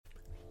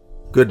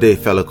Good day,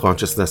 fellow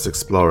consciousness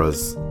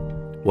explorers.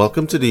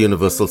 Welcome to the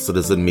Universal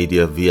Citizen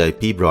Media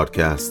VIP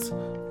broadcast,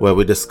 where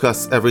we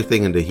discuss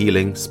everything in the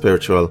healing,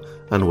 spiritual,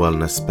 and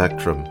wellness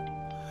spectrum.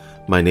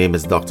 My name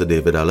is Dr.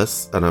 David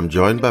Ellis, and I'm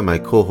joined by my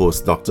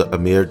co-host Dr.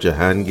 Amir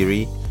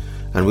Jahangiri,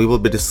 and we will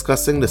be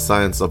discussing the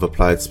science of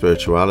applied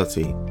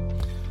spirituality.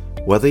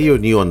 Whether you're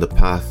new on the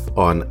path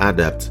or an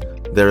adept,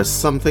 there is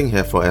something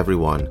here for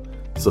everyone,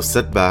 so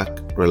sit back,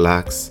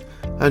 relax,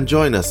 and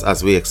join us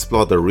as we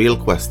explore the real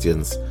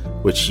questions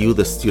which you,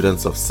 the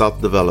students of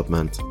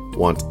self-development,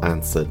 want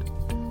answered.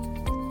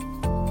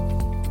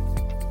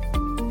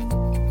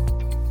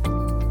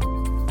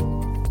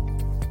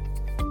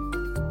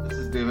 This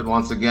is David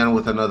once again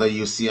with another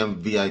UCM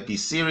VIP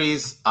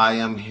series. I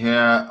am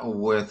here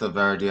with a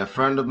very dear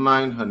friend of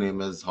mine. Her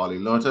name is Holly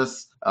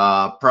LOTUS.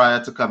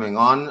 Prior to coming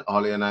on,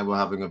 Holly and I were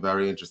having a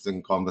very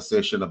interesting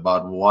conversation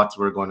about what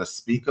we're going to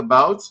speak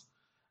about.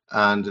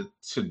 And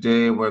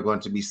today we're going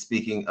to be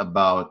speaking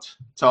about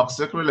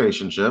toxic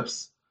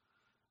relationships.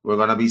 We're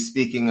going to be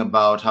speaking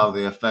about how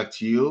they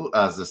affect you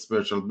as a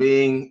spiritual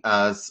being,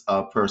 as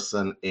a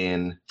person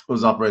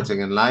who's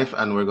operating in life.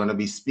 And we're going to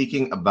be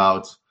speaking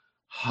about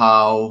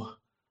how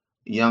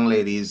young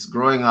ladies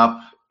growing up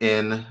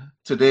in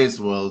today's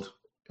world,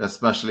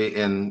 especially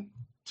in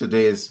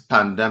today's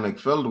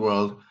pandemic-filled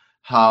world,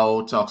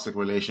 how toxic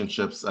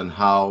relationships and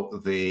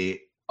how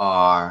they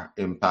are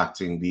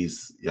impacting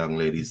these young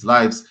ladies'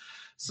 lives.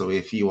 So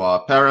if you are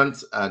a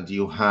parent and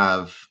you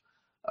have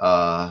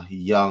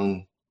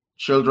young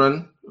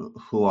children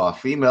who are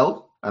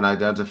female and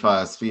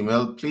identify as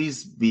female,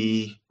 please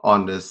be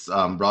on this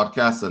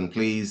broadcast and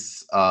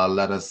please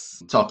let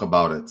us talk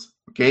about it.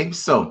 Okay,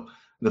 so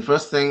the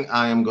first thing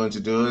I am going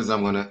to do is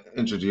I'm going to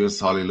introduce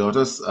Holly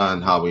LOTUS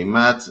and how we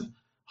met.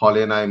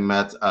 Holly and I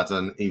met at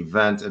an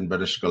event in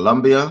British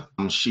Columbia.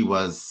 She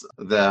was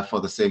there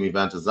for the same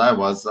event as I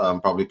was,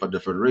 probably for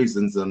different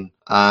reasons,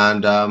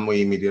 and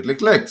we immediately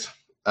clicked.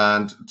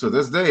 And to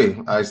this day,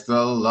 I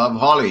still love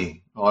Holly.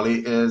 Holly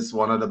is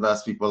one of the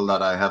best people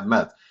that I have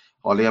met.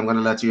 Holly, I'm going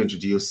to let you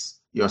introduce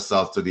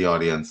yourself to the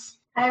audience.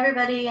 Hi,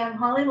 everybody. I'm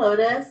Holly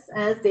LOTUS,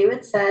 as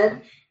David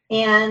said,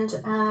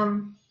 and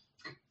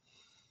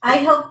I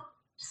help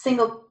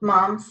single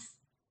moms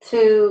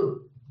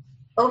to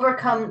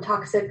overcome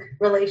toxic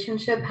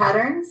relationship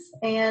patterns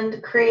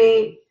and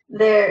create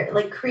their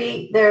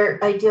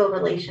ideal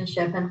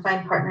relationship and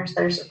find partners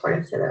that are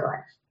supportive to their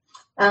life.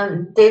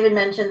 David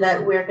mentioned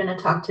that we're going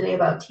to talk today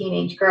about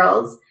teenage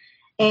girls.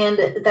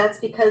 And that's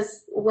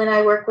because when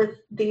I work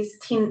with these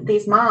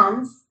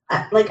moms,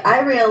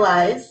 I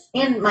realize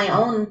in my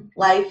own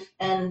life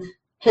and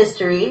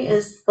history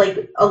is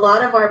like a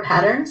lot of our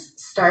patterns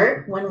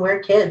start when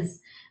we're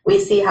kids. We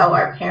see how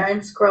our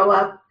parents grow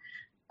up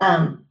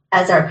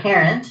as our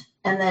parent,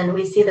 and then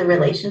we see the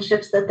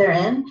relationships that they're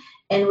in,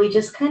 and we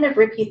just kind of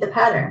repeat the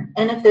pattern.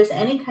 And if there's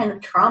any kind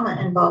of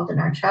trauma involved in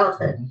our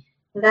childhood,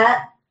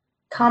 that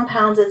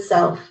compounds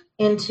itself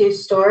into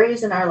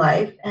stories in our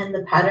life, and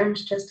the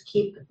patterns just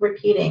keep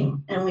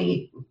repeating, and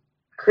we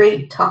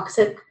create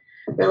toxic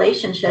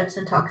relationships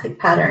and toxic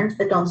patterns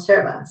that don't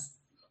serve us.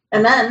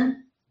 And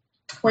then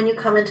when you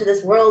come into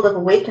this world of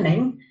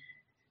awakening,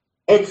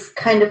 it's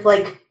kind of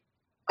like,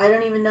 I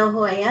don't even know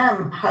who I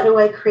am. How do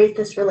I create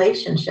this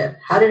relationship?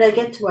 How did I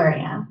get to where I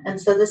am? And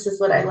so this is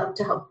what I love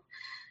to help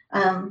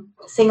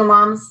single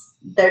moms,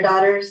 their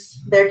daughters,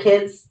 their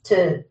kids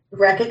to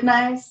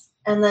recognize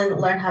and then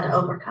learn how to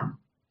overcome.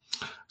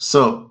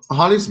 So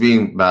Holly's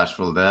being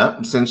bashful there.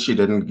 Since she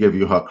didn't give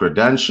you her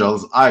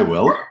credentials, I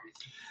will.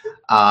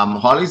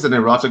 Holly's an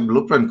erotic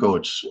blueprint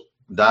coach.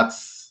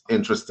 That's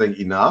interesting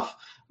enough.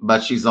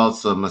 But she's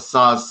also a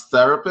massage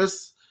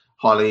therapist.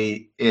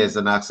 Holly is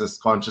an access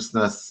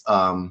consciousness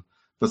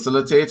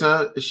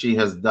facilitator. She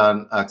has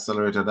done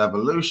accelerated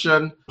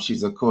evolution.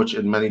 She's a coach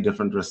in many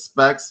different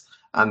respects.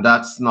 And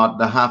that's not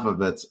the half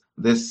of it.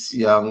 This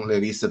young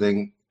lady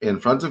sitting in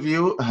front of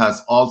you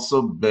has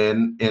also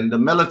been in the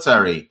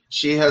military.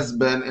 She has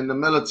been in the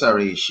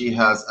military. She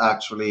has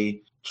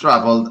actually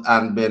traveled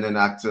and been in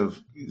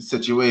active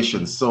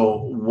situations.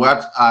 So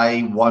what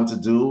I want to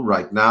do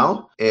right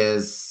now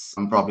is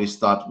probably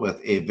start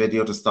with a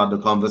video to start the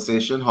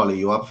conversation. Holly,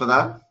 you up for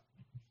that?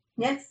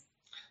 Yes.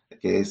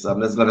 Okay, so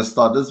I'm just going to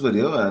start this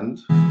video and...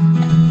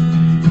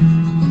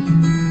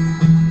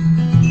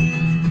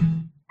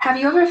 Have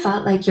you ever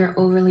felt like you're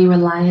overly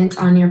reliant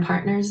on your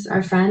partners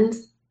or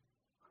friends?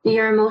 Do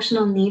your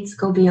emotional needs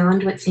go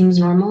beyond what seems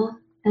normal?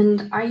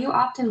 And are you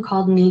often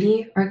called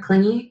needy or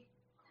clingy?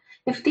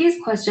 If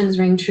these questions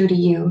ring true to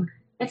you,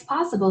 it's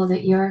possible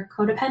that you're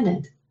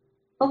codependent.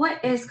 But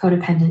what is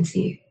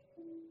codependency?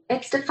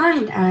 It's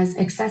defined as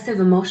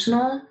excessive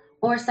emotional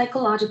or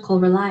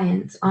psychological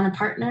reliance on a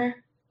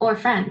partner or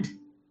friend,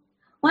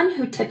 one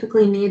who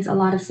typically needs a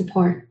lot of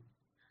support.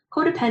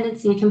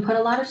 Codependency can put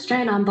a lot of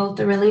strain on both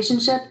the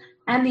relationship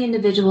and the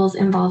individuals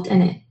involved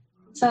in it.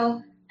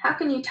 So, how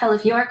can you tell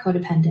if you're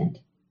codependent?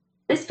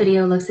 This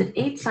video looks at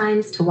 8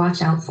 signs to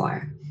watch out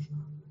for.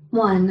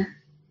 1.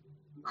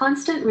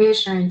 Constant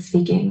reassurance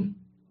seeking.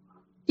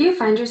 Do you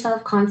find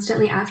yourself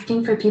constantly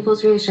asking for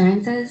people's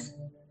reassurances?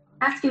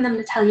 Asking them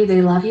to tell you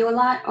they love you a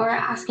lot, or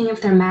asking if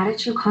they're mad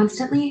at you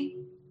constantly?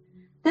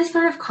 This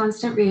sort of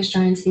constant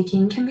reassurance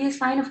seeking can be a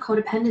sign of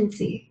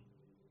codependency.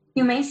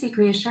 You may seek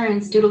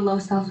reassurance due to low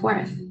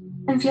self-worth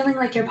and feeling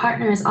like your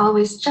partner is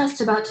always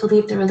just about to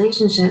leave the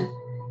relationship,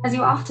 as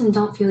you often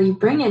don't feel you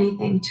bring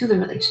anything to the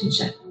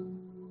relationship.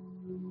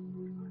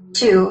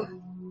 2.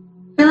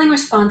 Feeling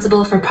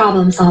responsible for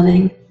problem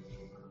solving.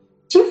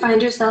 Do you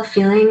find yourself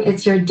feeling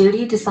it's your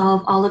duty to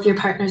solve all of your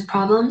partner's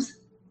problems?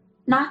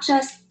 Not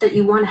just that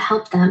you want to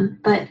help them,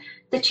 but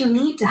that you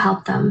need to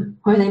help them,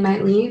 or they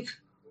might leave?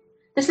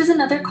 This is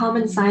another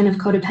common sign of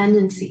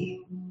codependency.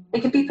 It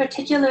can be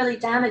particularly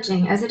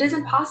damaging, as it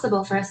isn't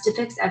possible for us to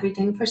fix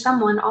everything for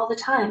someone all the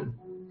time.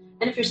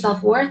 And if your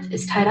self-worth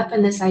is tied up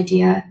in this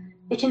idea,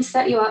 it can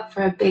set you up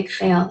for a big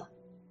fail.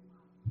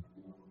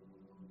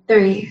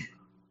 3.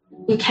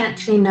 You can't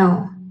say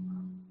no.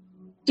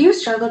 Do you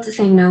struggle to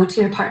say no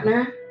to your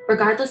partner,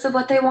 regardless of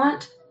what they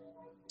want?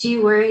 Do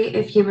you worry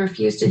if you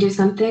refuse to do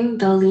something,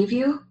 they'll leave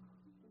you?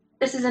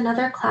 This is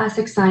another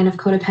classic sign of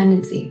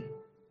codependency.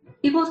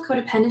 People with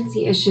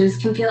codependency issues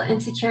can feel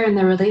insecure in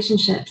their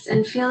relationships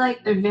and feel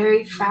like they're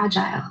very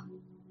fragile.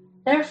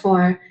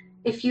 Therefore,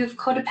 if you have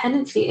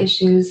codependency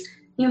issues,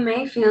 you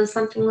may feel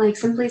something like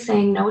simply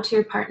saying no to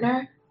your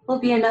partner will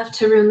be enough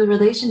to ruin the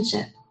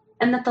relationship,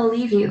 and that they'll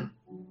leave you.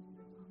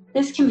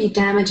 This can be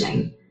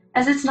damaging,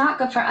 as it's not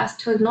good for us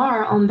to ignore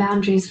our own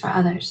boundaries for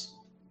others.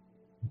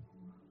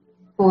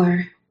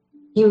 4.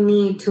 You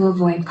need to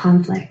avoid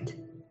conflict.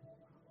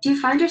 Do you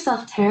find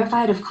yourself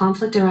terrified of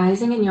conflict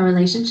arising in your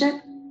relationship?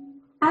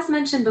 As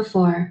mentioned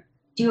before,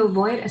 do you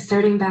avoid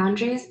asserting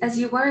boundaries as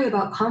you worry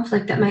about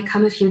conflict that might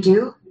come if you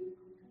do?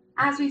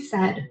 As we've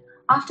said,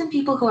 often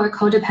people who are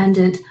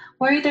codependent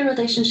worry their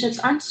relationships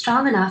aren't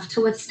strong enough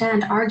to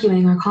withstand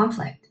arguing or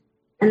conflict,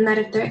 and that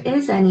if there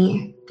is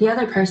any, the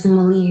other person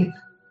will leave.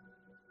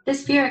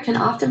 This fear can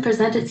often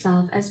present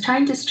itself as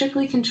trying to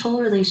strictly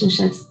control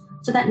relationships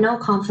so that no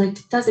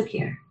conflict does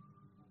appear.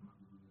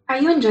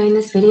 Are you enjoying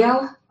this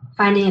video?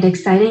 Finding it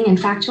exciting and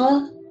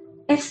factual?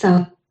 If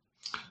so,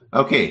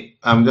 Okay,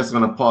 I'm just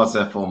going to pause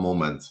there for a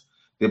moment.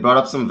 They brought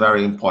up some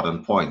very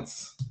important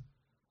points.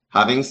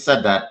 Having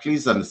said that,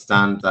 please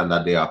understand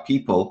that there are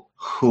people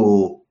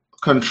who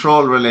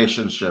control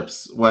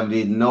relationships when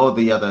they know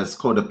the other is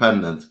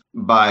codependent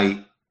by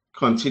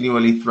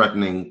continually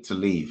threatening to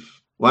leave.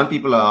 When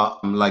people are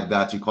like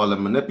that, you call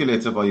them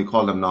manipulative or you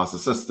call them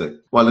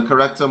narcissistic. Well, the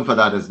correct term for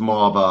that is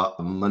more of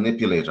a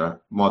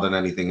manipulator more than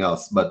anything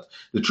else. But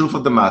the truth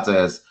of the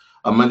matter is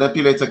a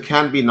manipulator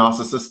can be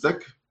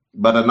narcissistic,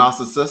 but a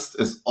narcissist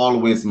is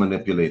always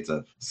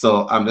manipulative.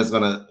 So I'm just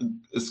going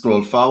to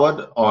scroll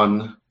forward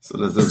on. So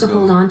let's just to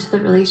hold on to the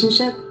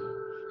relationship,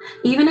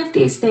 even if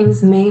these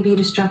things may be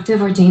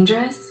destructive or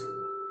dangerous.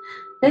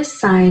 This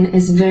sign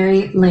is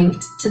very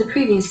linked to the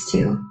previous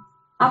two,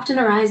 often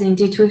arising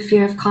due to a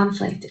fear of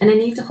conflict and a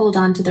need to hold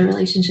on to the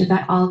relationship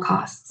at all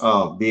costs.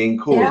 Oh, being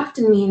cool. It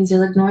often means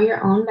you'll ignore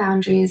your own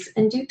boundaries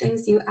and do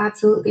things you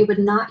absolutely would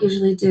not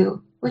usually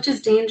do, which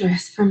is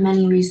dangerous for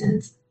many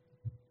reasons.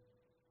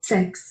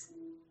 6.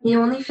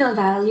 You only feel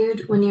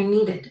valued when you're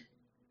needed.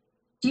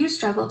 Do you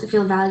struggle to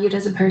feel valued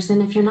as a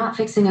person if you're not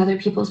fixing other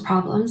people's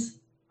problems?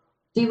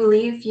 Do you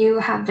believe you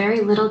have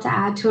very little to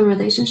add to a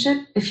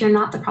relationship if you're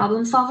not the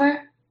problem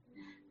solver?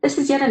 This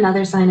is yet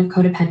another sign of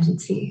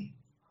codependency.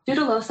 Due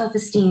to low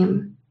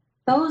self-esteem,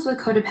 those with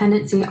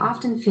codependency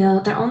often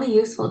feel they're only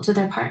useful to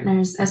their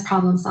partners as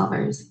problem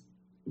solvers.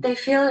 They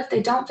feel if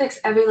they don't fix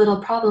every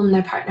little problem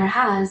their partner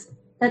has,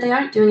 that they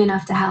aren't doing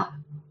enough to help,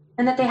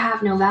 and that they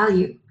have no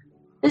value.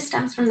 This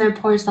stems from their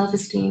poor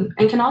self-esteem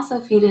and can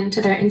also feed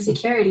into their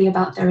insecurity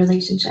about their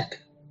relationship.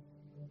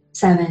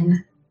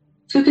 7.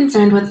 Too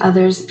concerned with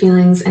others'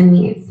 feelings and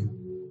needs.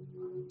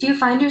 Do you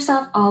find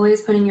yourself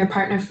always putting your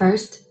partner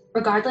first,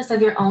 regardless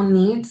of your own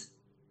needs?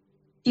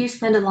 Do you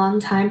spend a long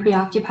time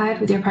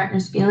preoccupied with your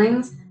partner's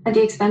feelings at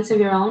the expense of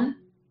your own?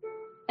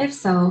 If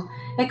so,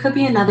 it could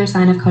be another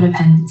sign of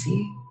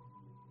codependency.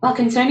 While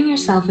concerning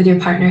yourself with your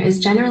partner is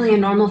generally a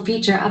normal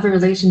feature of a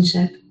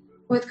relationship,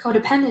 with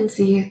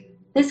codependency,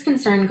 this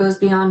concern goes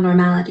beyond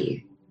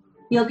normality.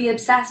 You'll be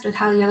obsessed with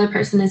how the other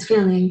person is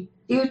feeling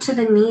due to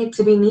the need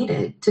to be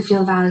needed to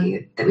feel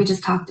valued that we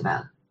just talked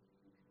about.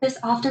 This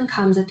often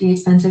comes at the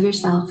expense of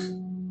yourself,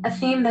 a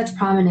theme that's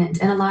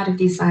prominent in a lot of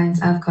these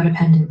signs of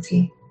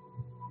codependency.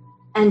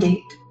 And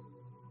 8.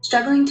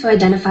 Struggling to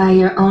identify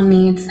your own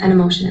needs and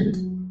emotions.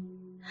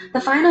 The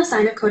final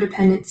sign of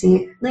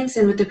codependency links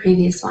in with the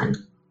previous one.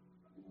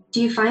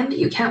 Do you find that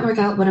you can't work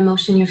out what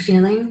emotion you're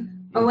feeling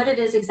or what it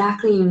is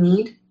exactly you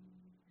need?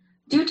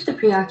 Due to the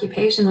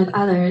preoccupation with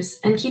others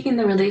and keeping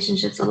the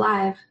relationships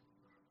alive,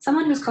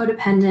 someone who's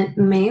codependent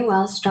may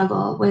well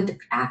struggle with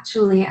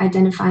actually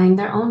identifying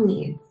their own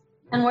needs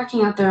and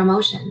working out their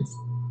emotions.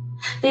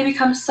 They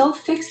become so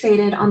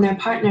fixated on their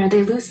partner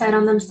they lose sight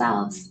on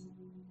themselves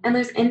and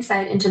lose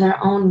insight into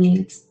their own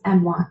needs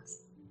and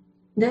wants.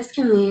 This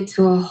can lead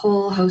to a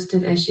whole host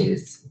of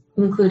issues,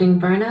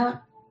 including burnout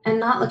and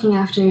not looking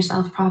after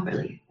yourself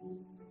properly.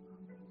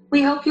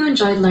 We hope you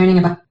enjoyed learning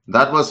about.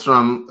 That was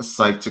from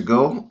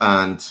Psych2Go,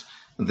 and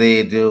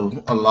they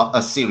do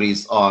a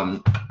series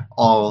on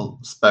all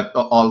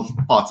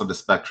parts of the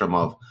spectrum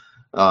of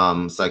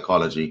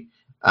psychology,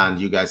 and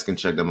you guys can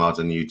check them out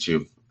on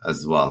YouTube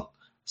as well.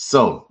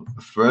 So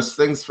first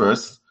things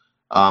first,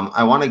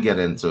 I want to get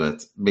into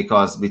it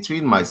because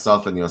between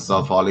myself and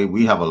yourself, Holly,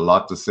 we have a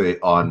lot to say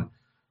on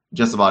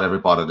just about every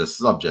part of this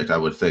subject, I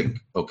would think.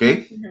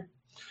 Okay.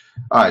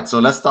 All right, so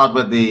let's start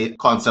with the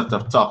concept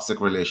of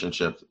toxic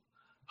relationship.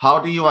 How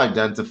do you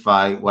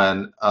identify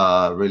when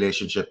a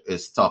relationship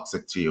is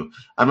toxic to you?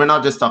 And we're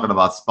not just talking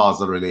about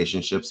spousal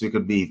relationships. We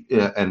could be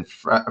in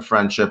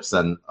friendships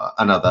and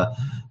another.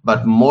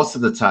 But most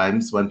of the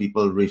times when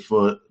people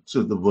refer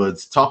to the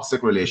words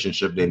toxic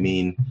relationship, they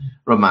mean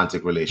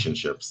romantic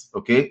relationships,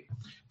 okay?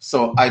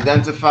 So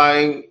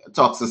identifying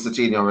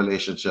toxicity in your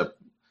relationship.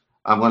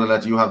 I'm going to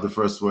let you have the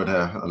first word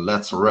here.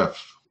 Let's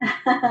riff.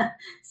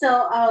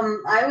 So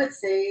I would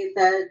say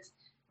that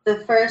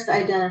the first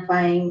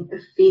identifying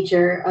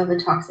feature of a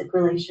toxic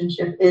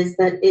relationship is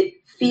that it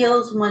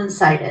feels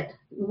one-sided.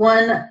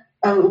 One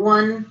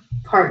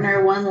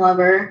partner, one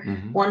lover,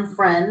 one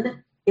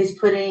friend is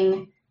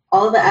putting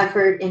all the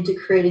effort into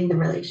creating the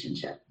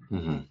relationship.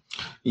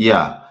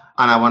 Yeah,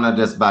 and I want to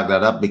just back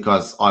that up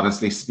because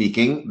honestly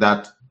speaking,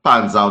 that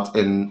pans out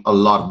in a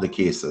lot of the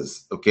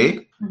cases,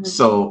 okay?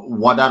 So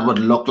what that would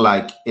look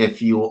like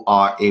if you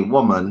are a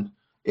woman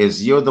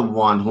is you're the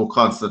one who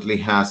constantly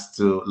has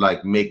to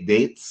like make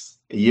dates.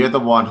 You're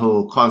the one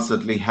who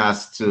constantly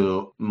has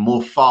to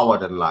move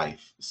forward in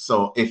life.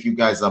 So if you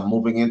guys are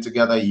moving in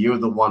together, you're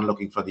the one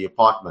looking for the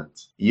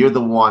apartment. You're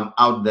the one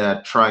out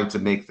there trying to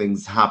make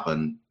things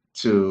happen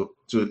to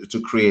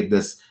create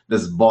this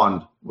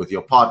bond with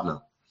your partner.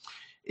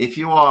 If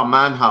you are a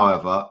man,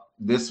 however,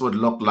 this would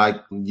look like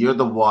you're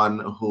the one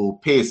who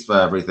pays for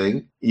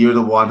everything. You're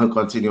the one who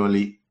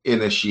continually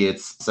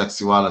initiates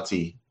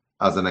sexuality,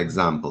 as an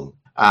example.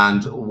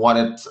 And what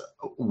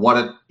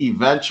it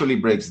eventually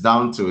breaks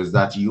down to is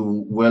that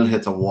you will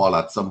hit a wall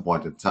at some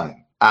point in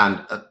time. And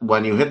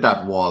when you hit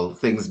that wall,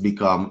 things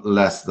become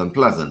less than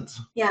pleasant.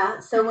 Yeah,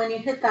 so when you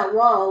hit that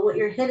wall, what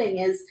you're hitting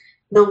is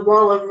the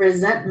wall of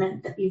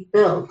resentment that you've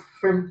built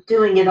from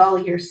doing it all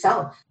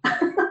yourself.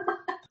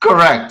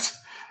 Correct.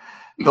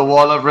 The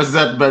wall of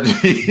resentment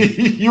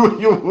you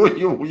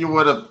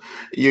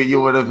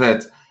would have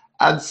hit.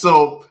 And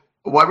so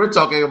when we're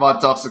talking about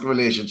toxic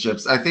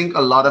relationships, I think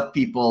a lot of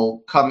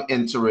people come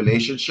into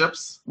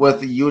relationships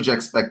with huge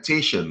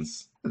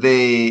expectations.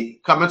 They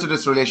come into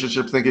this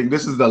relationship thinking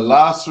this is the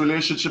last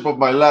relationship of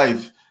my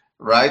life,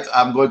 right?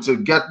 I'm going to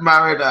get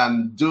married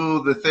and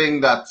do the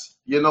thing that,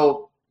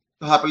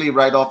 happily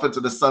ride off into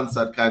the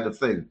sunset kind of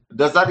thing.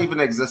 Does that even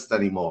exist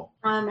anymore?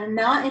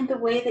 Not in the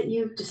way that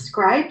you've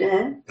described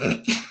it.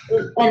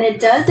 And it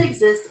does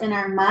exist in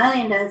our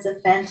mind as a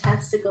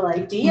fantastical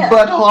idea.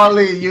 But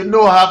Holly,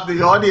 half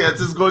the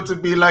audience is going to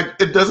be like,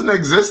 it doesn't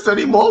exist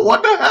anymore?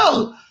 What the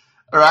hell?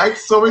 All right,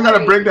 so we got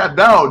to break that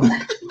down.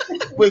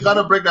 We got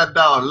to break that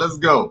down. Let's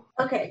go.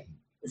 Okay,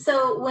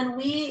 so when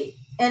we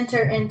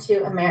enter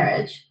into a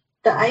marriage,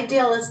 the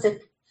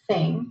idealistic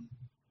thing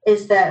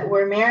is that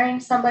we're marrying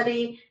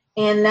somebody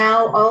and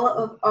now all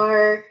of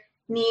our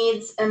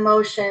needs,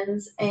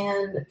 emotions,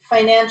 and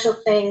financial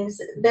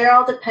things, they're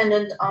all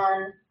dependent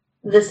on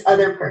this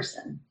other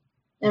person.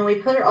 And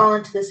we put it all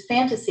into this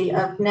fantasy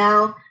of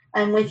now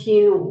I'm with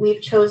you,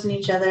 we've chosen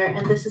each other,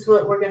 and this is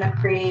what we're going to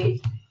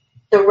create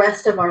the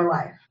rest of our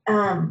life.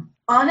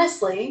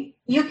 Honestly,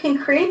 you can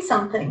create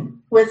something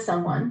with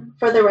someone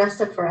for the rest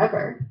of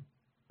forever,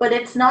 but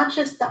it's not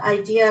just the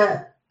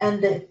idea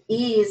and the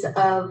ease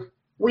of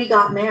we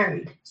got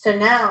married, so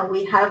now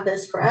we have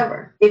this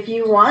forever. If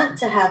you want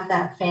to have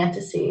that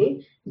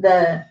fantasy,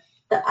 the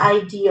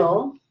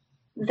ideal,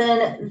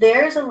 then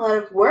there's a lot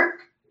of work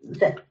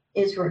that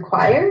is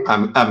required.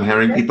 I'm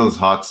hearing people's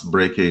hearts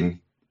breaking,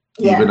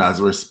 even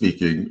as we're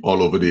speaking,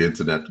 all over the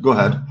internet. Go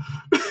ahead.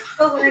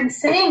 But what I'm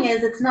saying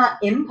is it's not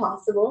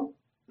impossible.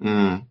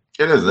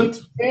 It isn't.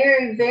 It's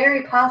very,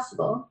 very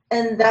possible.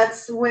 And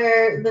that's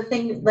where the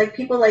thing, like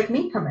people like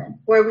me come in,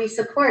 where we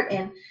support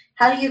in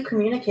how do you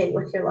communicate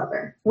with your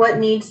lover? What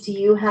needs do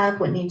you have?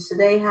 What needs do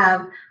they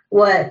have?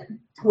 What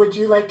would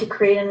you like to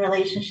create in a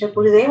relationship?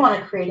 What do they want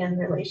to create in a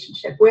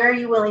relationship? Where are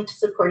you willing to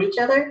support each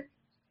other?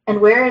 And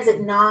where is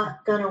it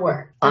not going to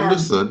work?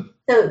 Understood.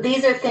 So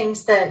these are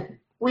things that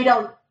we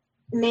don't,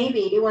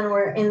 maybe when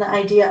we're in the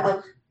idea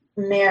of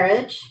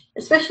marriage,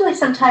 especially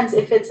sometimes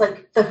if it's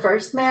like the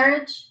first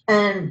marriage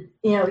and,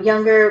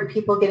 younger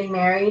people getting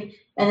married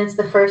and it's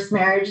the first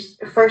marriage,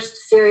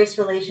 first serious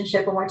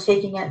relationship and we're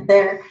taking it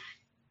there.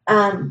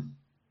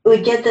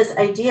 We get this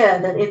idea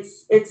that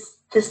it's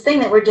this thing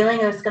that we're doing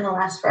and it's going to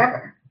last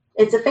forever.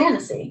 It's a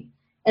fantasy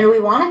and we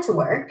want it to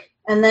work.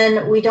 And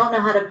then we don't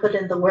know how to put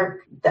in the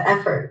work, the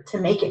effort to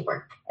make it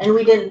work. And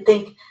we didn't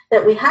think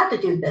that we had to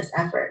do this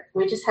effort.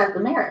 We just have the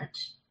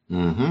marriage.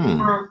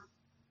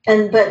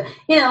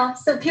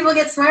 So people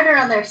get smarter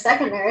on their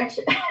second marriage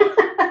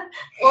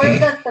or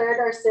the third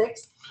or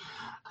sixth.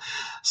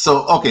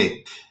 So,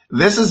 okay,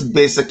 This is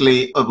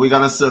basically, we're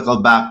going to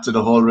circle back to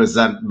the whole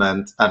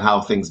resentment and how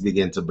things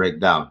begin to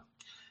break down.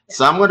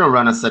 So I'm going to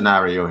run a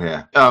scenario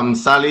here.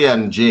 Sally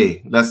and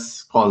Jay,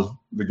 let's call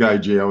the guy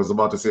Jay. I was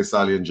about to say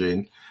Sally and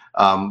Jane,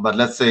 but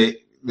let's say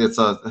it's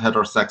a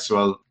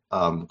heterosexual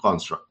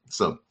construct.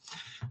 So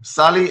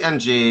Sally and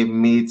Jay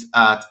meet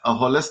at a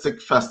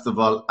holistic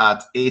festival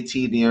at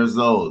 18 years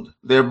old.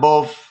 They're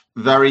both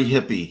very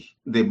hippie.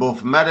 They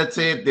both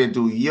meditate, they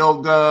do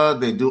yoga,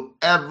 they do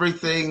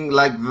everything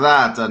like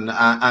that.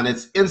 And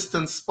it's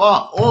instant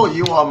spark. Oh,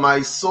 you are my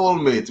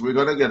soulmate. We're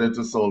going to get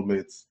into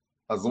soulmates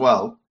as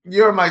well.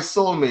 You're my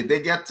soulmate.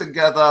 They get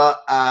together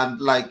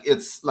and like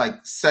it's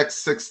like sex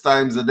 6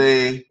 times a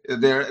day.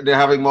 They're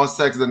having more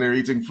sex than they're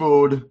eating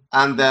food.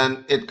 And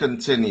then it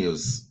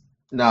continues.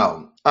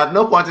 Now, at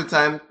no point in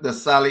time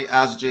does Sally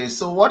ask Jay,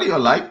 so what are your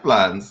life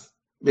plans?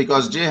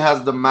 Because Jay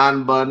has the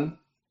man bun,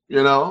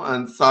 you know,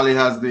 and Sally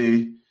has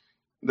the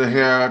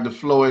hair, the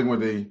flowing with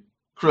the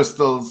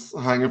crystals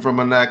hanging from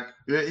her neck.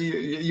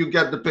 You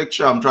get the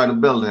picture I'm trying to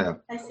build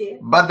here. I see it.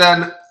 But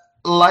then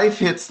life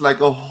hits like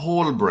a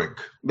whole brick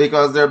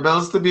because there are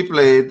bills to be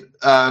paid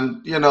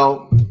and, you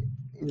know,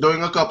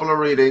 doing a couple of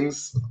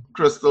readings,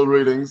 crystal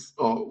readings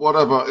or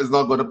whatever is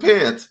not going to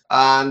pay it.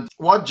 And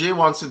what Jay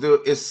wants to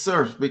do is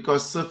surf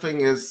because surfing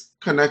is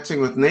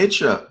connecting with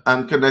nature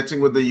and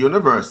connecting with the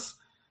universe.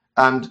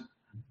 And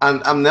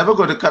I'm never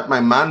going to cut my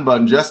man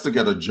bun just to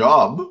get a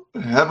job.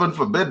 Heaven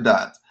forbid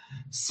that.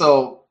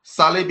 So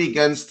Sally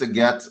begins to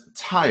get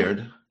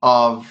tired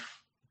of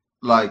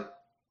like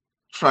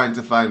trying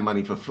to find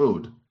money for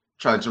food,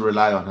 trying to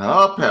rely on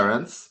her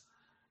parents.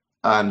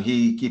 And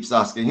he keeps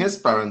asking his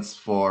parents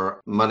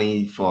for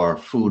money for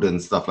food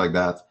and stuff like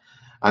that.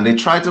 And they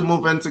try to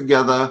move in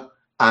together.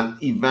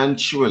 And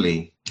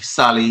eventually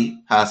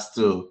Sally has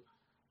to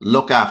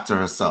look after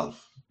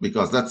herself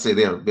because let's say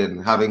they've been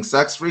having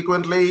sex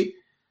frequently.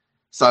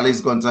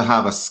 Sally's going to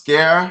have a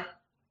scare,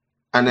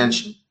 and then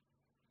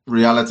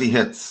reality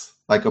hits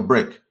like a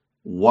brick.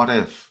 What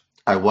if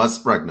I was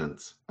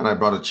pregnant and I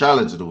brought a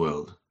child into the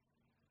world?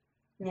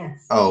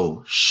 Yes.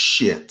 Oh,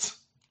 shit.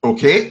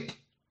 Okay.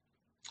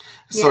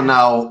 So Yeah.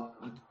 now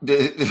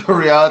the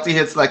reality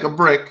hits like a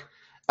brick,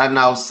 and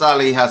now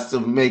Sally has to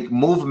make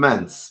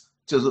movements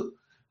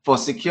for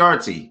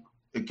security.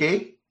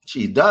 Okay?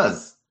 She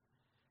does.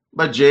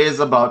 But Jay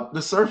is about the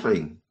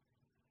surfing.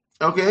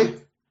 Okay?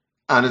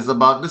 And it's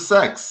about the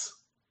sex.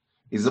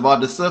 It's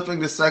about the surfing,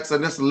 the sex,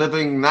 and just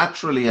living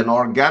naturally and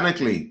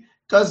organically.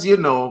 Because, you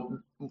know,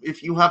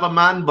 if you have a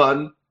man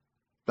bun,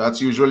 that's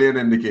usually an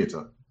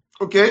indicator.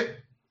 Okay?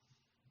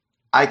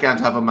 I can't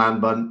have a man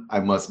bun.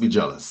 I must be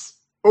jealous.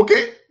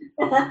 Okay?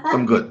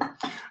 I'm good.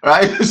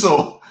 Right?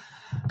 So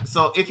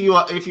if you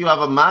have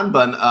a man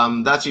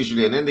bun, that's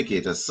usually an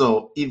indicator.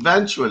 So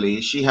eventually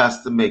she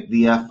has to make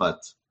the effort.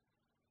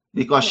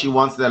 Because she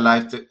wants their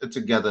life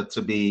together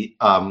to be,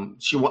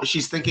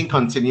 she's thinking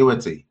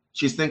continuity.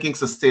 She's thinking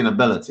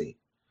sustainability,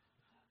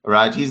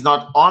 right? He's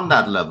not on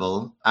that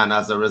level. And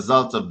as a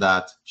result of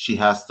that, she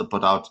has to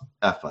put out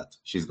effort.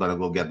 She's going to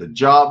go get the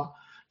job.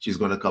 She's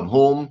going to come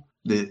home.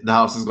 The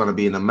house is going to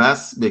be in a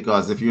mess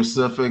because if you're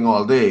surfing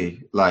all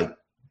day, like,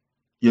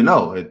 you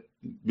know, it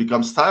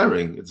becomes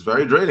tiring. It's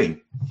very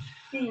draining.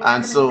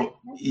 And so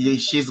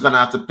she's going to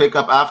have to pick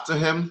up after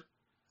him.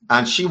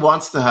 And she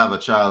wants to have a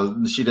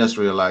child. She just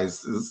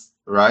realizes,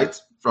 right,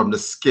 from the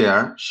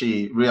scare,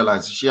 she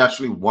realizes she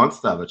actually wants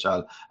to have a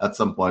child at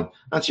some point.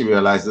 And she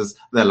realizes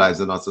their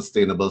lives are not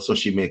sustainable. So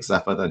she makes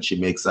effort and she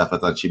makes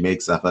effort and she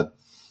makes effort.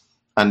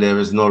 And there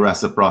is no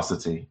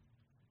reciprocity.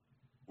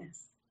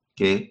 Yes.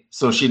 Okay.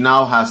 So she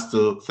now has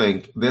to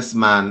think this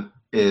man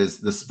is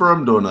the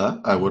sperm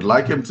donor. I would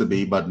like him to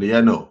be, but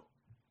yeah, no.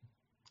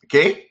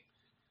 Okay.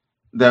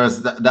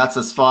 That's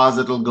as far as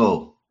it'll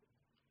go.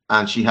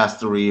 And she has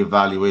to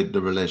reevaluate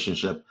the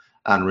relationship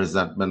and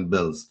resentment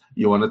builds.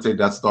 You want to take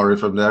that story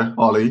from there,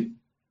 Holly?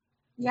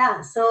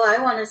 Yeah, so I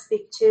want to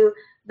speak to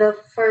the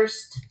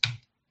first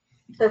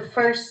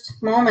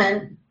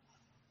moment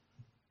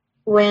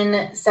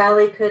when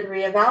Sally could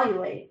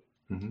reevaluate.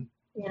 Mm-hmm.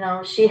 You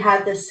know, she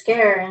had this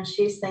scare and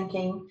she's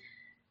thinking,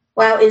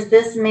 wow, is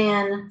this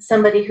man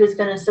somebody who's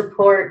going to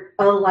support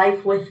a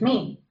life with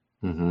me?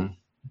 Mm-hmm.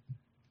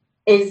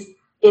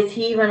 Is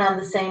he even on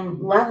the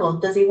same level?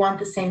 Does he want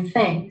the same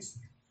things?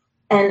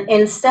 And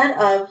instead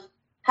of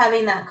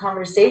having that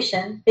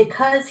conversation,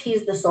 because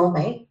he's the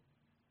soulmate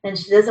and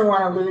she doesn't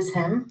want to lose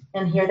him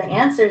and hear the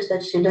answers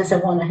that she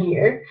doesn't want to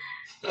hear,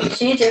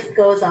 she just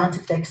goes on to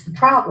fix the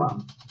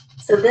problem.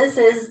 So this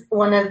is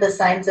one of the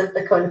signs of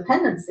the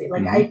codependency.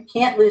 Like, Mm-hmm. I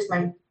can't lose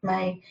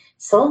my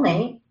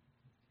soulmate,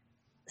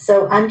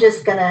 so I'm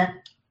just going to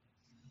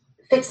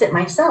fix it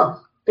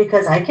myself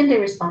because I can do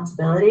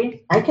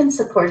responsibility. I can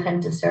support him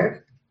to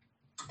serve.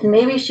 And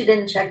maybe she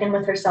didn't check in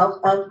with herself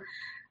of,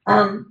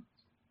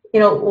 you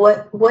know,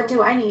 what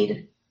do I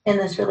need in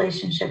this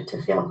relationship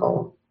to feel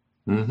whole?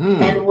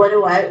 Mm-hmm. And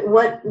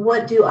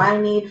what do I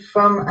need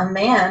from a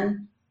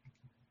man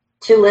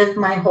to live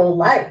my whole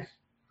life?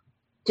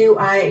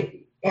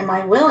 Am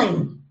I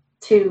willing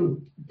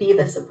to be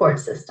the support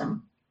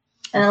system?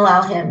 and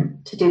allow him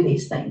to do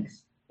these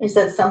things? Is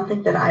that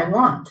something that I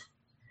want?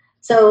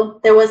 So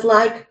there was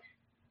like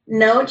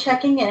no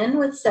checking in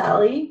with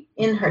Sally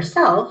in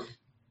herself.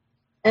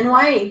 And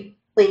why,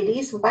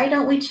 ladies, why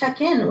don't we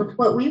check in with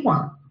what we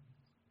want?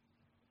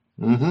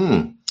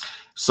 Mm-hmm.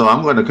 So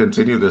I'm going to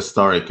continue this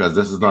story because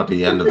this is not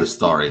the end of the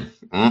story.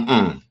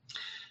 Mm-mm.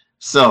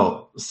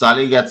 So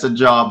Sally gets a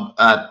job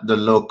at the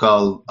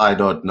local, I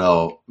don't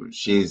know.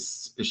 She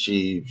has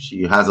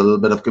a little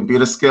bit of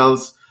computer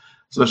skills.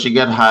 So she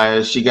gets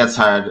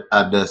hired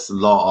at this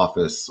law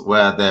office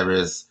where there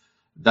is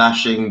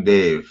Dashing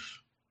Dave.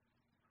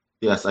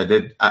 Yes, I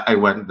did. I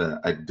went there.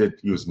 I did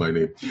use my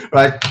name.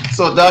 Right.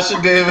 So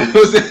Dashing Dave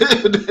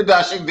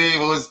Dashing Dave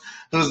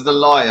who's the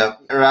lawyer,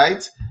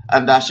 right?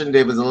 And Dashing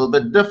Dave is a little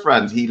bit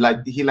different. He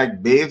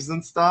like bathes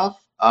and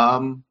stuff.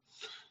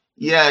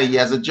 Yeah, he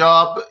has a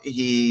job.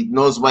 He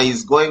knows where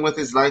he's going with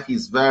his life.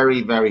 He's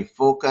very, very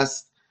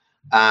focused.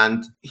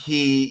 And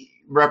he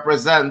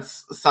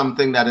represents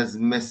something that is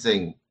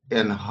missing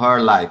in her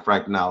life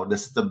right now, the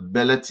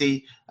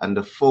stability and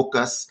the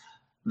focus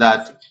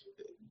that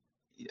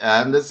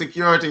and the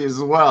security as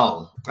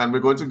well. And we're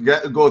going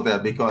to go there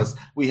because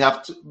we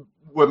have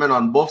women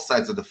on both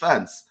sides of the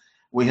fence.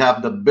 We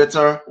have the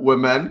bitter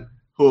women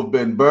who've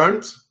been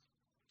burnt,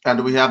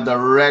 and we have the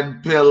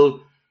red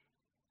pill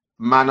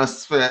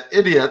manosphere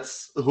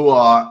idiots who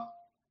are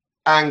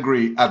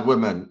angry at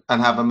women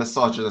and have a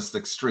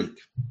misogynistic streak.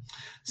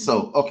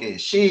 So, okay,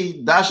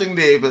 Dashing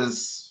Dave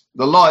is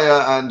the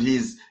lawyer and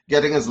he's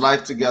getting his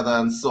life together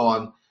and so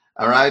on.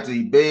 All right,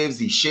 he bathes,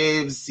 he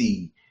shaves,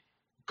 he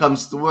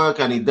comes to work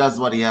and he does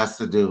what he has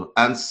to do.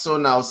 And so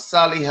now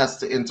Sally has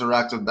to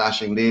interact with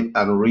Dashing Dave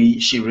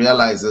and she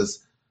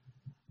realizes,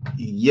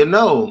 you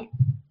know,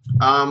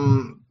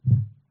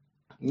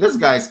 this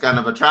guy's kind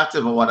of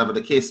attractive or whatever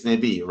the case may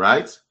be,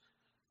 right?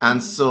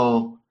 And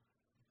so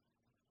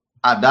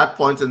at that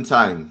point in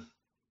time,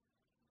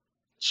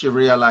 she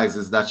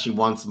realizes that she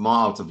wants more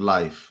out of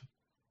life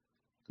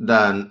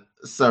than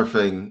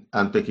surfing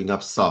and picking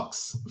up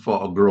socks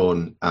for a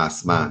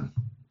grown-ass man.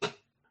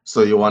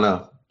 So you want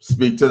to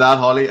speak to that,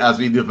 Holly, as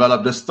we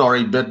develop the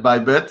story bit by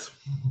bit?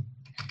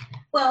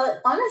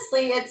 Well,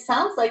 honestly, it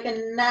sounds like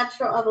a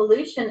natural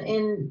evolution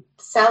in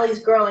Sally's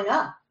growing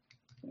up.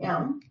 You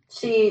know,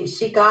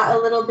 she got a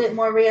little bit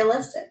more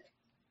realistic.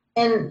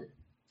 And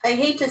I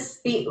hate to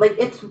speak, like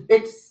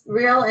it's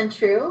real and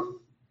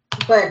true,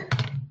 but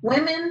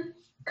women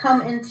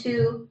come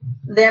into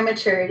their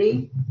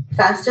maturity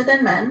faster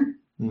than men.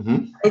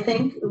 Mm-hmm. I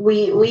think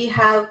we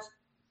have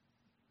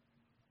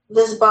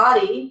this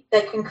body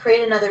that can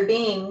create another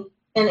being.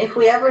 And if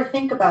we ever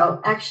think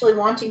about actually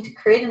wanting to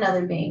create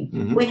another being,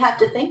 mm-hmm. we have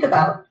to think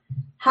about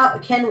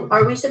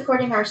are we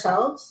supporting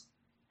ourselves?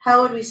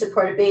 How would we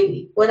support a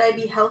baby? Would I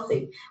be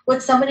healthy?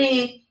 Would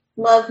somebody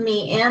love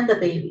me and the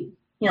baby?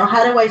 You know,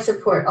 how do I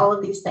support all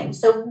of these things?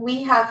 So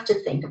we have to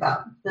think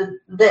about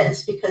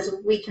this because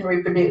we can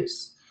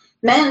reproduce.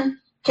 Men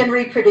can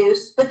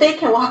reproduce, but they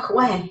can walk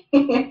away.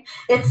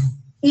 It's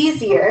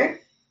easier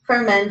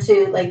for men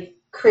to like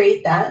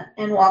create that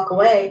and walk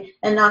away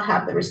and not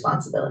have the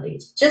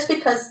responsibilities, just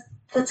because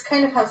that's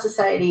kind of how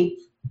society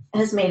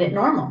has made it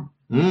normal.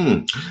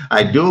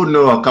 I do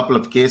know a couple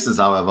of cases,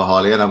 however,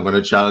 Holly, and I'm going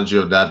to challenge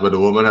you on that, where the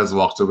woman has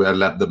walked away and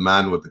left the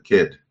man with the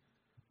kid.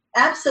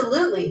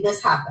 Absolutely,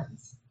 this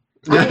happens.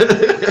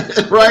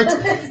 Right?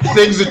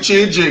 Things are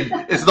changing.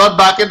 It's not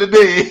back in the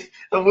day.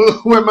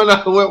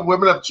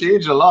 Women have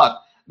changed a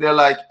lot. They're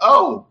like,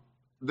 oh,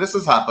 this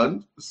has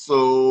happened.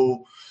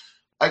 So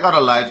I got a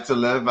life to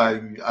live.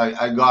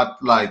 I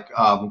got like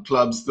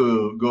clubs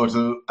to go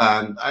to,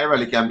 and I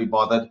really can't be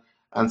bothered.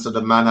 And so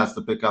the man has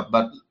to pick up.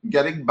 But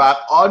getting back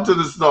onto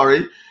the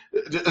story,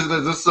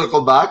 just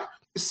circle back.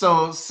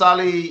 So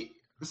Sally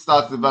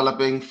starts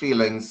developing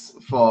feelings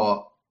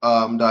for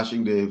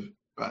Dashing Dave.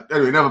 Right.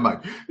 Anyway, never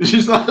mind.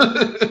 She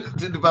started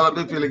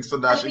developing feelings for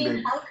Dashing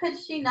Dave. How could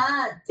she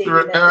not?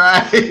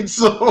 Right.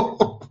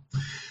 So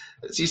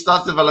she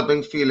starts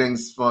developing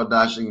feelings for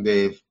Dashing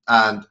Dave,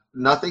 and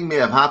nothing may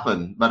have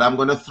happened, but I'm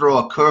going to throw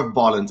a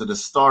curveball into the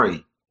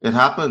story. It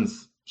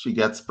happens. She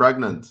gets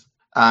pregnant,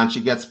 and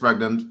she gets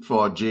pregnant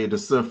for Jay the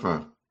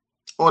Surfer.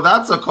 Oh,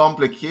 that's a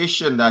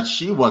complication that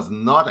she was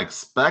not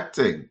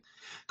expecting,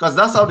 because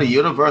that's how the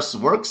universe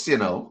works, you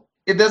know.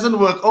 It doesn't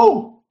work.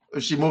 Oh,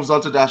 she moves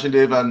on to Dashing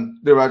Dave and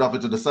they ride off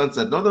into the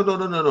sunset.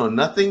 No.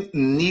 Nothing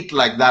neat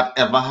like that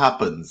ever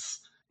happens.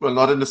 Well,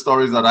 not in the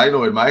stories that I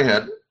know in my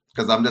head,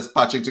 because I'm just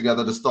patching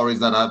together the stories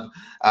that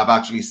I've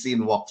actually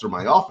seen walk through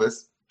my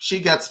office.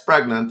 She gets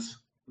pregnant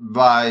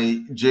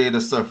by Jay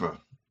the Surfer.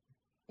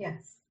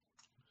 Yes.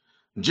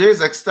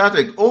 Jay's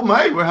ecstatic. Oh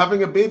my, we're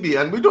having a baby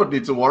and we don't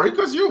need to worry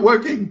because you're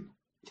working.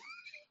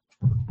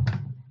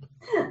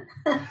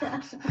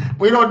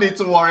 We don't need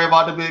to worry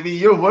about the baby.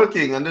 You're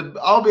working, and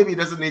our baby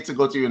doesn't need to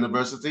go to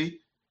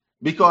university,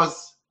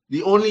 because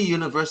the only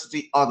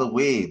university are the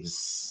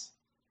waves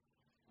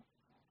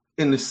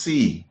in the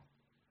sea.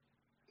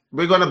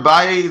 We're going to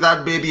buy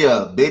that baby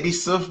a baby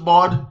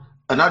surfboard,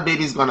 and that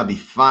baby's going to be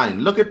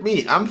fine. Look at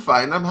me. I'm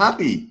fine. I'm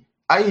happy.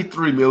 I eat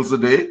 3 meals a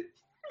day.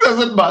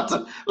 Doesn't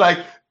matter.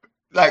 Like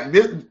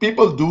this,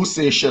 people do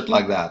say shit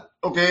like that.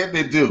 Okay,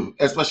 they do,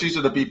 especially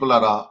to the people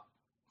that are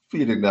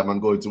feeding them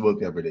and going to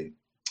work every day.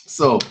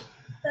 So,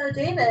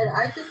 David,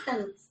 I just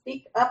can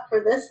speak up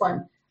for this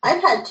one.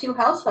 I've had 2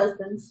 house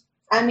husbands.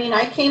 I mean,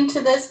 I came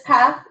to this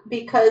path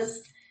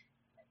because,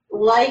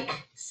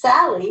 like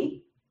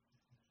Sally,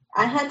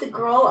 I had to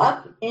grow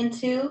up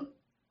into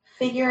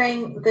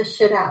figuring the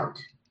shit out,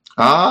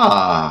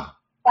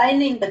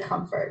 finding the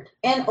comfort,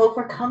 and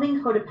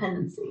overcoming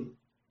codependency.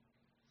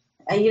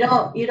 And you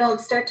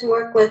don't start to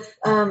work with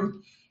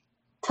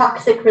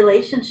toxic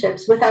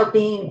relationships without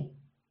being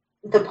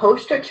the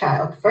poster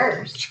child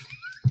first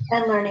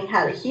and learning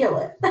how to heal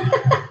it.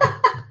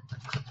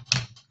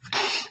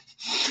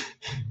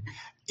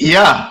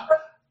 yeah.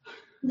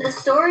 The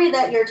story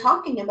that you're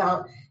talking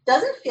about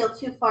doesn't feel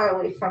too far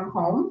away from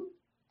home.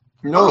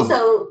 No.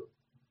 Also,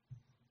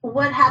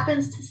 what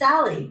happens to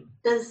Sally?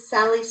 Does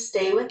Sally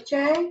stay with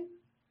Jay?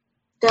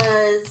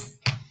 Does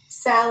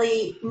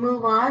Sally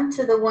move on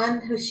to the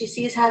one who she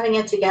sees having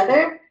it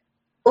together?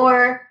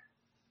 Or,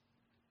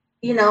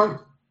 you know,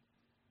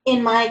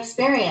 in my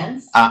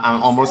experience,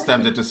 I'm almost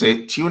tempted to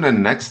say, tune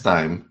in next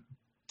time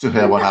to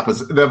hear what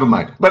happens. Never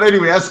mind. But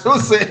anyway, as I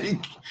was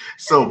saying,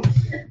 so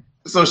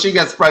she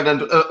gets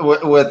pregnant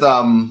with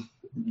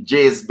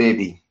Jay's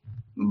baby,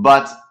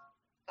 but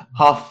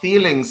her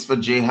feelings for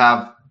Jay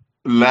have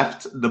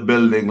left the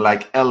building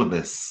like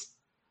Elvis.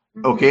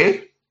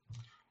 Okay?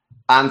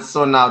 And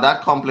so now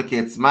that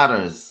complicates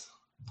matters.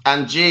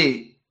 And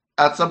Jay,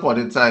 at some point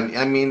in time,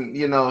 I mean,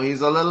 you know,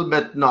 he's a little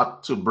bit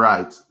not too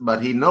bright,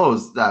 but he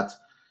knows that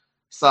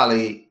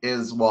Sally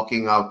is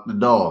walking out the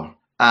door.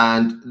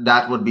 And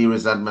that would be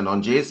resentment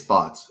on Jay's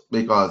part,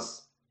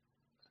 because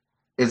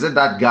is it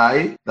that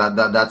guy,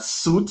 that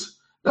suit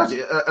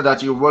that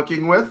you're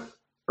working with,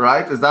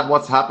 right? Is that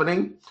what's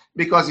happening?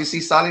 Because you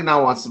see, Sally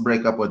now wants to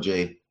break up with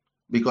Jay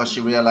because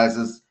she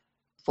realizes,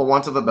 for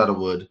want of a better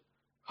word,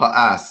 her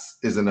ass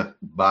is in a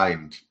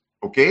bind,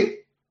 okay?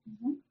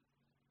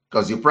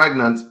 Because you're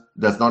pregnant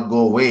does not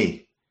go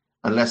away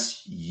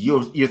unless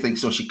you think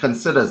so. She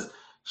considers,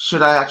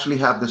 should I actually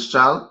have this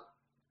child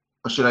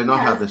or should I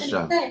not have this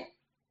child?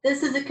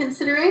 This is a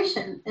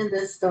consideration in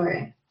this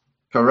story.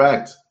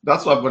 Correct.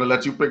 That's why I'm going to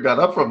let you pick that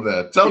up from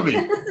there. Tell me.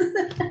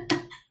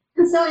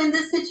 So in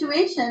this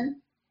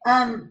situation,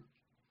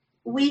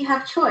 we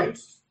have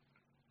choice.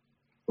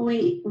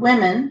 We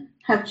women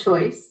have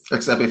choice.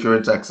 Except if you're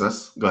in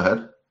Texas. Go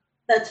ahead.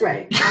 That's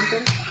right. I'm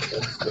going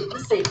to leave the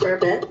state for a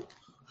bit.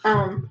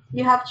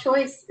 You have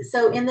choice.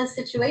 So in this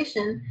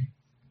situation,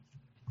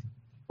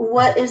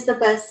 what is the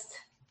best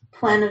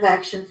plan of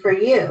action for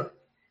you?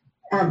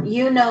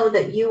 You know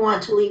that you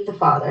want to leave the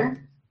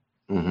father.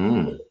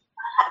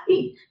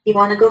 Happy. You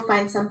want to go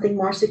find something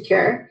more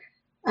secure.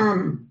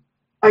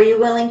 Are you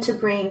willing to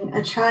bring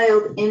a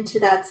child into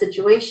that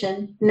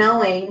situation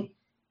knowing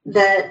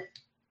that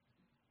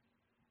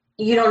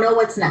you don't know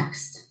what's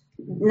next,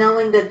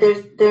 knowing that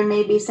there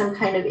may be some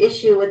kind of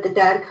issue with the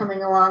dad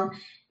coming along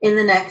in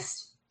the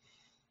next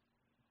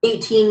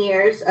 18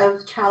 years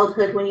of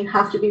childhood when you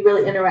have to be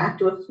really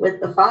interactive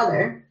with the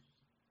father?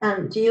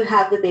 Do you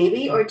have the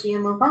baby or do you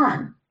move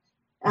on?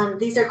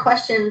 These are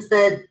questions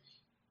that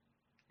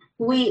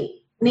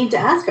we need to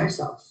ask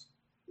ourselves.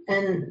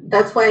 And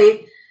that's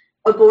why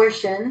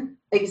abortion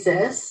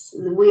exists.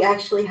 We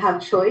actually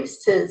have choice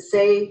to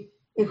say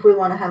if we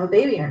want to have a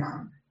baby or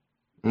not.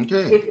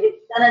 Okay. If it's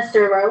going to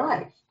serve our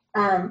life.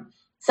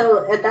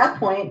 So at that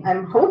point,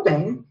 I'm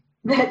hoping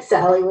that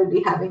Sally would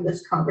be having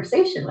this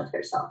conversation with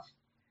herself.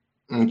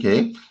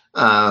 Okay.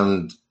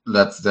 And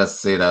let's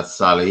just say that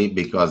Sally,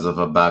 because of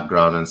her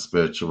background in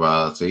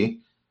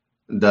spirituality,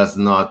 does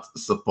not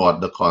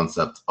support the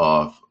concept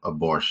of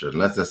abortion.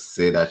 Let's just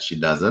say that she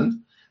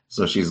doesn't.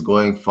 So she's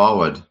going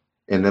forward.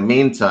 In the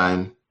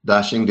meantime,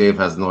 Dashing Dave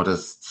has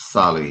noticed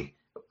Sally,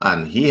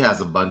 and he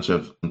has a bunch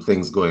of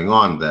things going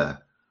on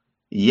there.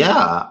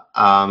 Yeah,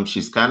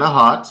 she's kind of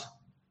hot.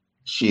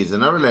 She's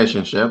in a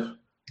relationship.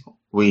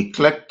 We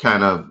click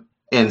kind of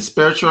in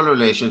spiritual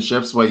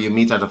relationships where you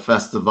meet at a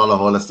festival, a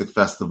holistic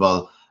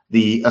festival.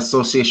 The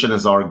association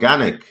is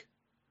organic.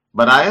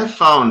 But I have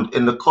found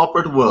in the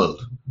corporate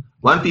world,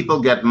 when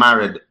people get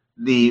married,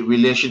 the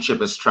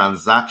relationship is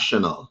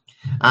transactional.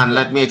 And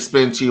let me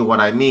explain to you what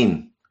I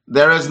mean.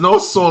 There is no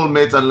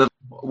soulmate and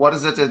what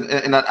is it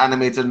in that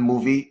animated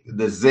movie,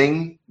 The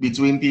Zing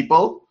between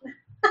people?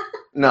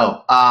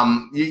 No.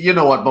 You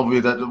know what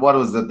movie that? What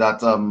was it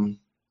that?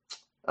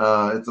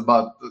 It's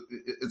about.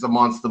 It's a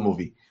monster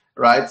movie,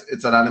 right?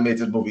 It's an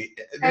animated movie.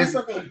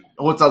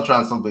 Hotel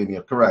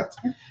Transylvania, correct.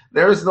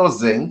 There is no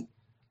zing.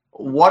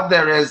 What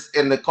there is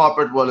in the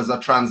corporate world is a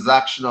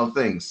transactional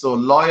thing. So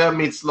lawyer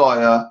meets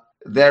lawyer.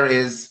 There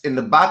is in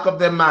the back of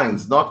their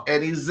minds, not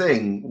any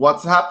zing.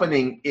 What's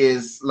happening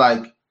is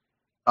like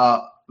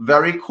a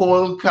very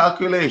cold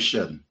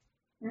calculation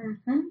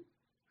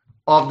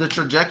of the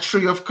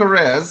trajectory of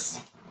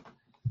careers,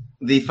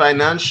 the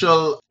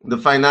financial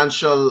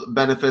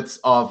benefits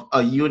of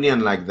a union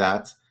like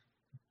that,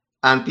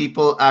 And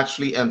people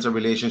actually enter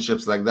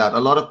relationships like that. A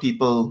lot of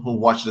people who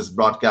watch this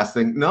broadcast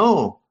think,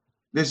 no,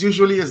 there's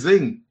usually a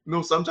zing.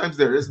 No, sometimes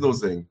there is no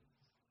zing.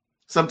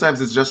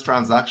 Sometimes it's just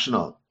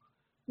transactional.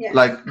 Yes.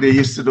 Like they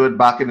used to do it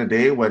back in the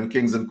day when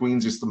kings and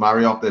queens used to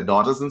marry off their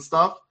daughters and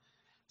stuff.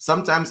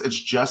 Sometimes it's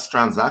just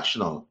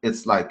transactional.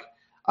 It's like,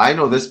 I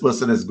know this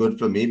person is good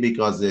for me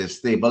because they're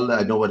stable.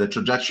 I know where the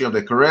trajectory of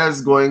their career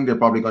is going. They're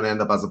probably going to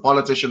end up as a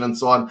politician and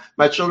so on.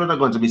 My children are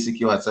going to be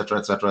secure, etc.,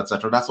 etc.,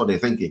 etc. That's what they're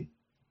thinking.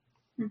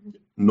 Mhm.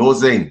 No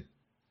zing.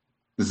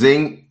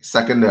 Zing,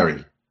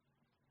 secondary.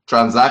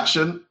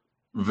 Transaction,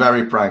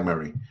 very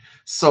primary.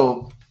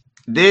 So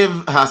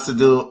Dave has to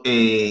do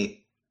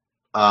a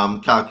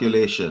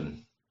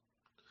calculation.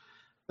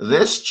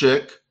 This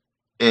chick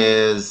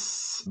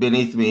is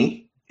beneath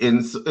me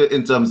in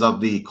terms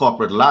of the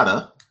corporate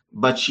ladder,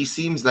 but she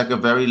seems like a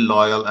very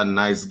loyal and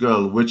nice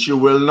girl, which you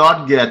will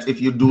not get if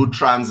you do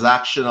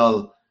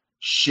transactional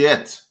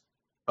shit.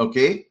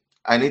 Okay?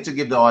 I need to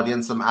give the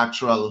audience some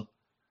actual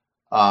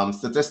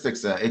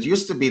statistics there. It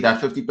used to be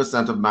that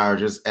 50% of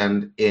marriages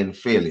end in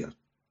failure.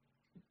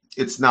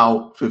 It's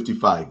now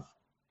 55.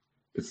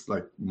 It's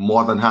like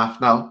more than half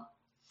now.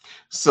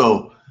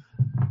 So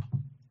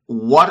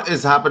what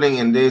is happening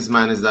in Dave's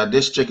mind is that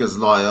this chick is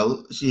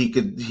loyal.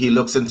 He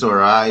looks into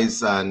her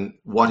eyes, and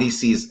what he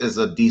sees is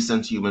a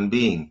decent human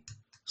being.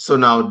 So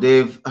now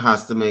Dave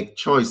has to make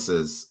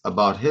choices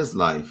about his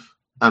life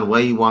and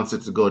where he wants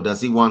it to go.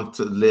 Does he want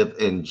to live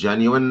in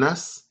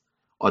genuineness,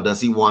 or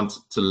does he want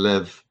to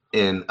live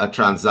in a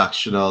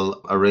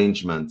transactional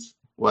arrangement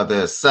where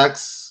there's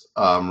sex,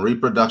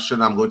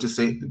 reproduction, I'm going to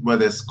say where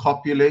there's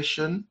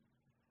copulation,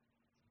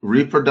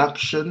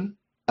 reproduction,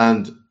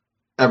 and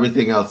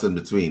everything else in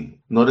between.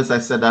 Notice I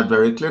said that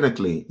very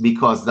clinically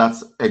because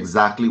that's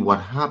exactly what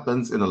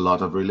happens in a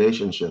lot of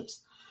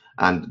relationships.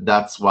 And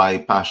that's why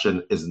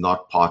passion is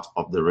not part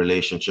of the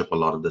relationship a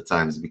lot of the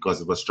times,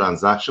 because it was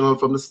transactional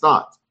from the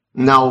start.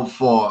 Now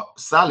for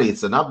Sally,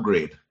 it's an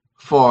upgrade.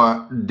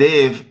 For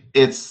Dave,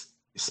 it's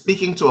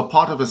speaking to a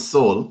part of his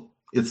soul.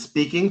 It's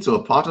speaking to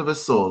a part of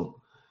his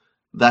soul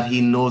that he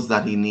knows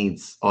that he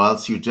needs, or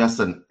else you're just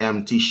an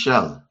empty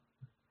shell.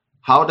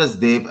 How does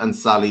Dave and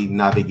Sally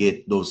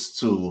navigate those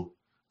two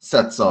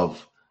sets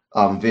of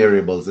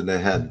variables in their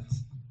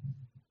heads?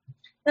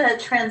 The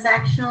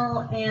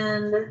transactional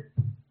and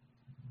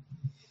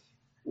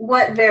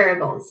what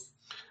variables?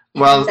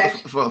 Well,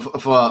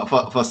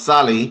 for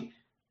Sally,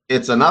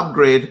 it's an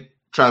upgrade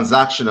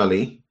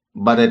transactionally,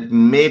 but it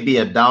may be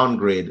a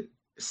downgrade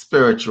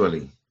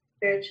spiritually.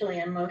 Spiritually,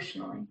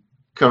 emotionally.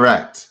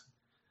 Correct.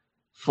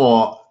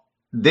 For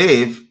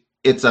Dave,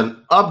 it's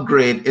an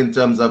upgrade in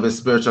terms of his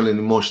spiritual and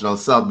emotional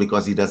self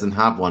because he doesn't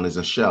have one as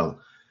a shell.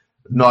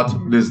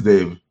 Not this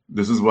Dave.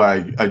 This is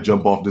why I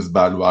jump off this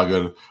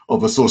bandwagon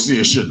of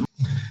association.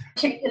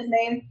 Change his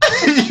name.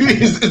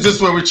 It's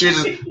just where we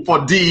change it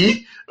for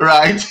D,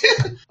 right?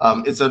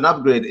 It's an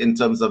upgrade in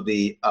terms of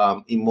the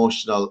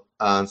emotional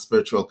and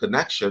spiritual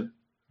connection,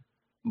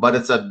 but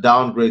it's a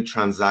downgrade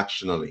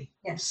transactionally.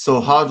 Yes. So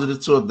how do the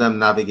two of them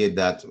navigate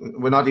that?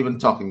 We're not even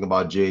talking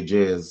about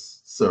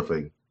JJ's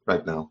surfing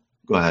right now.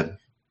 Go ahead.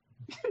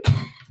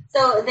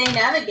 So they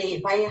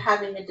navigate by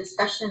having a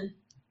discussion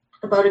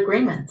about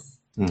agreements.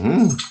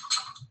 Mm-hmm.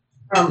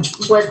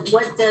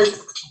 What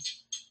does?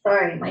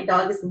 Sorry, my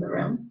dog is in the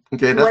room.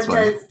 Okay, that's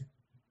fine.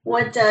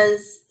 What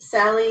does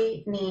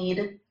Sally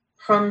need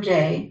from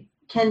Jay?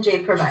 Can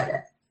Jay provide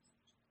it?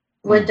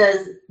 What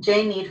does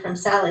Jay need from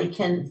Sally?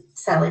 Can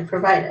Sally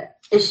provide it?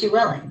 Is she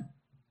willing?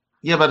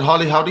 Yeah, but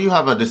Holly, how do you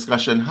have a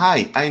discussion?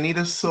 Hi, I need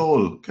a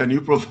soul. Can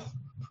you provide?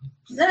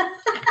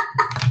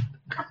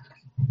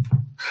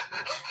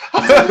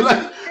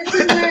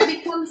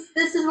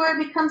 This is where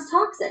it becomes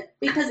toxic,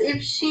 because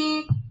if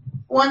she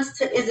wants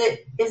to, is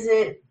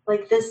it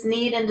like this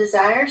need and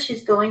desire,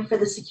 she's going for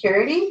the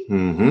security,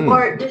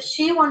 or does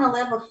she want to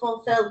live a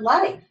fulfilled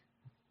life,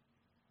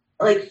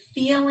 like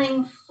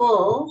feeling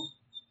full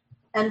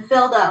and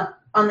filled up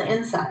on the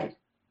inside?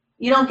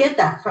 You don't get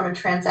that from a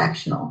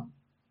transactional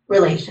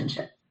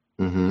relationship.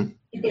 You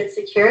get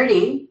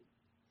security,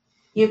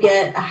 you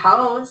get a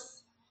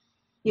house,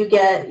 you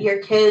get your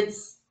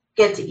kids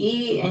get to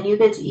eat, and you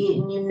get to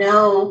eat, and you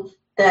know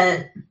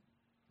that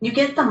you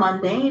get the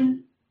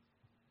mundane.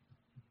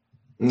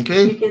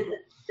 Okay. You get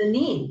the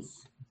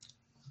needs.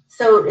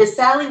 So is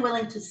Sally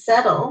willing to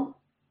settle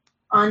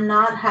on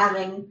not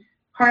having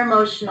her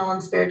emotional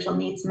and spiritual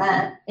needs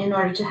met in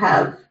order to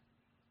have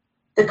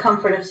the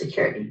comfort of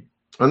security?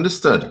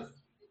 Understood.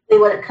 That's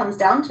what it comes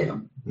down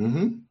to.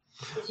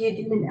 Is you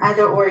do an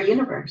either or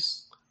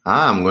universe.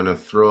 I'm going to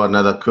throw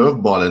another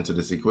curveball into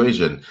this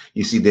equation.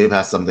 You see, Dave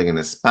has something in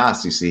his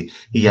past. You see,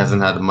 he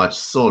hasn't had much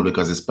soul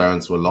because his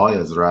parents were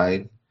lawyers,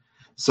 right?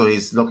 So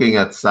he's looking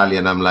at Sally,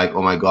 and I'm like,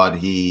 oh my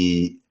God,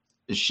 she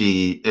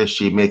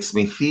makes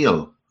me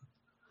feel.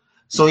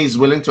 So he's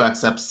willing to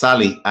accept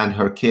Sally and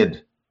her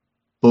kid.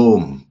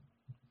 Boom.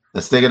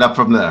 Let's take it up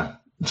from there.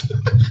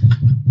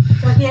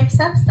 So he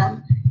accepts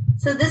them.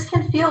 So this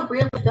can feel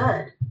really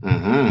good.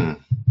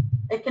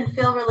 It can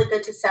feel really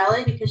good to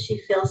Sally because she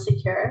feels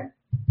secure.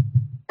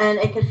 And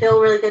it could feel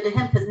really good to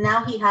him because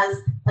now he has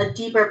a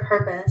deeper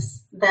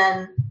purpose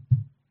than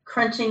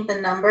crunching the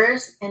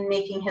numbers and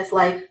making his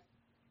life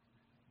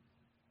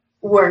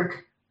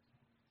work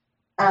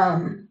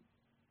by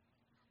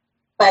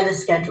the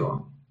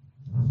schedule.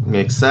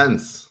 Makes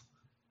sense.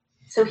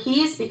 So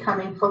he's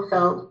becoming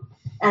fulfilled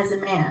as a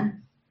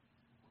man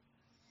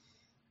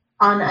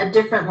on a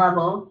different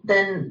level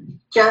than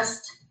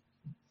just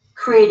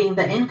creating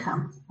the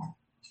income.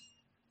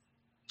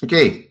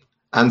 Okay.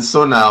 And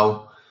so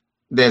now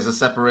there's a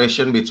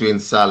separation between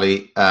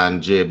Sally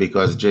and Jay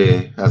because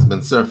Jay has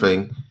been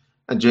surfing.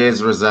 And Jay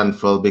is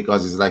resentful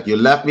because he's like, you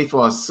left me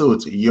for a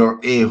suit. You're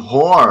a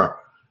whore.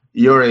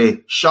 You're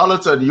a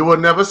charlatan. You were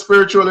never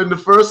spiritual in the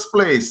first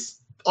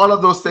place. All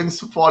of those things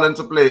fall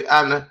into play.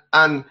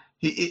 And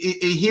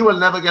he will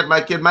never get my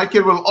kid. My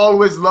kid will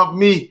always love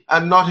me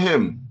and not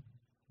him.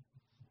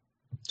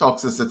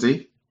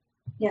 Toxicity.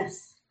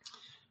 Yes.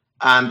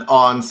 And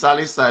on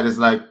Sally's side, it's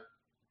like,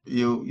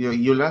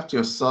 you left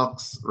your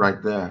socks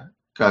right there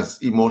because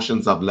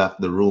emotions have left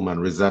the room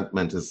and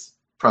resentment is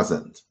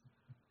present.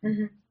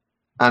 Mm-hmm.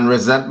 And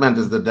resentment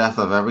is the death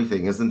of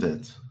everything, isn't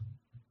it?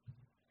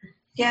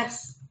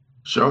 Yes.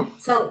 Sure.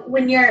 So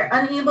when you're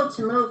unable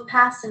to move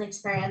past an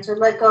experience or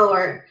let go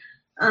or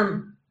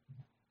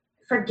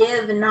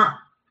forgive and not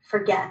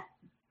forget,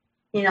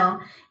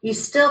 you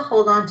still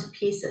hold on to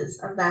pieces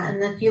of that.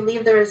 And if you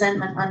leave the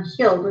resentment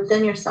unhealed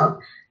within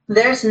yourself,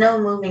 there's no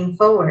moving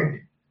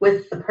forward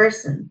with the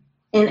person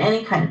in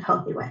any kind of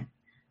healthy way,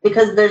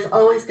 because there's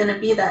always going to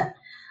be that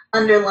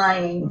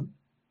underlying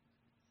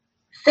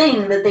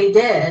thing that they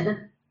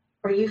did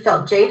or you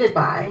felt jaded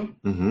by,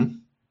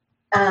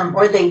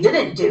 or they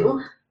didn't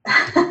do,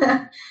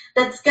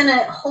 that's going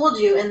to hold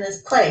you in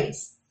this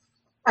place.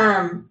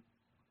 And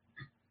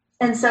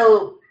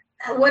so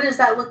what does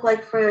that look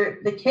like for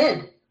the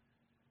kid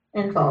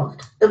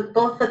involved?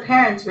 Both the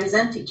parents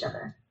resent each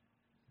other.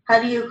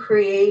 How do you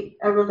create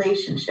a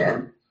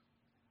relationship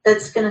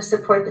that's going to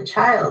support the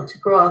child to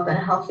grow up in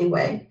a healthy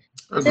way?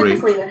 Agreed.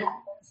 Typically what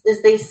happens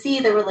is they see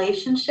the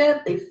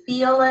relationship, they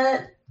feel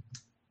it,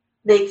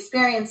 they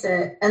experience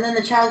it, and then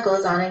the child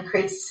goes on and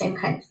creates the same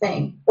kind of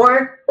thing.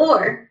 Or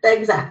the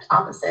exact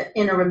opposite,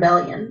 in a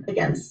rebellion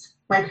against,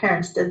 my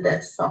parents did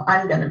this, so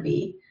I'm going to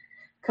be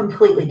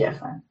completely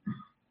different.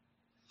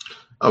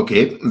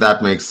 Okay,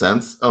 that makes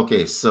sense.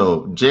 Okay,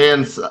 so Jay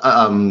and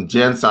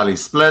Sally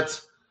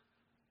split.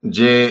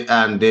 Jay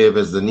and Dave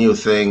is the new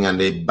thing, and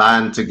they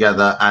band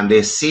together, and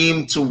they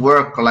seem to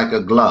work like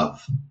a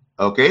glove.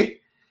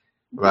 Okay,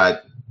 right.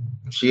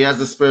 She has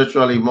the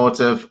spiritual,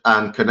 emotive,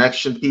 and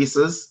connection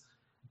pieces,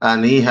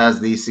 and he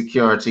has the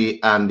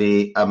security and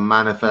the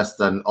manifest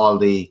and all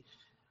the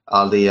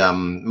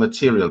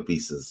material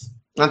pieces.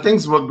 And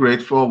things work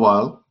great for a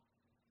while.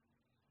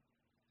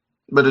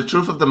 But the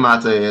truth of the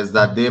matter is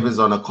that Dave is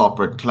on a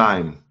corporate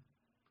climb.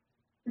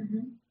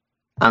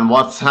 And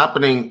what's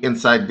happening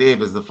inside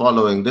Dave is the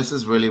following. This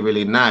is really,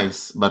 really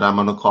nice, but I'm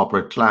on a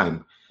corporate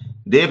climb.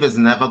 Dave is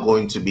never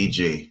going to be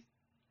Jay.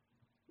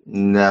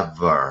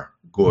 Never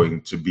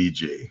going to be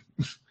Jay.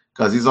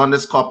 Because he's on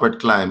this corporate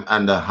climb.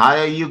 And the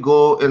higher you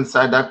go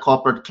inside that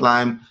corporate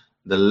climb,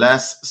 the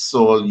less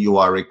soul you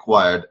are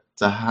required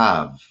to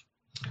have.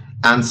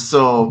 And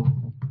so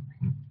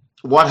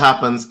what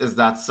happens is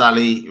that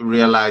Sally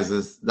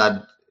realizes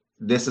that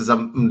this is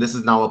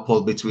now a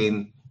pull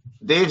between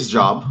Dave's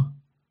job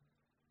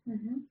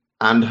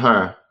and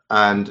her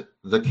and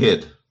the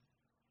kid,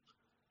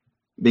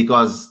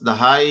 because the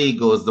higher he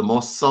goes, the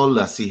more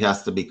soulless he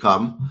has to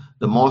become.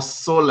 The more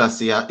soulless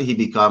he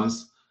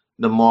becomes,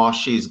 the more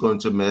she's going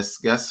to miss.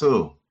 Guess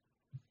who?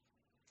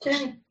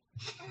 Jay.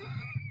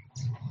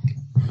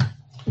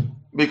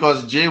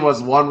 Because Jay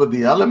was one with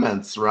the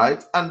elements,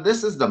 right? And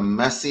this is the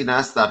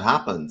messiness that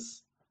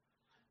happens.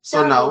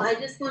 So now I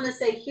just want to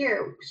say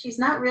here, she's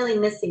not really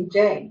missing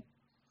Jay.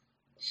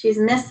 She's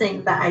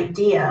missing the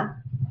idea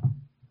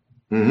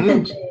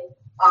that Jay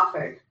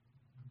offered.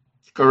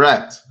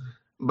 Correct.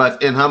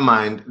 But in her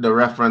mind, the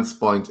reference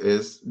point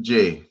is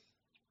Jay.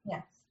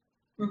 Yes.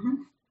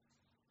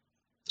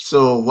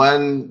 So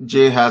when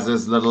Jay has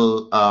his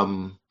little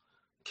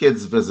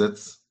kids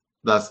visits,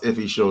 that's if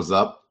he shows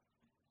up,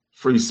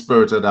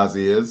 free-spirited as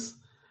he is,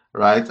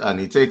 right? And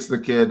he takes the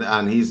kid,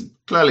 and he's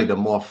clearly the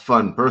more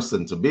fun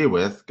person to be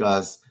with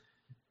because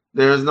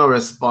there is no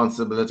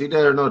responsibility.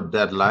 There are no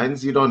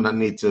deadlines. You don't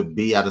need to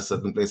be at a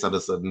certain place at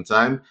a certain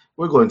time.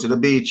 We're going to the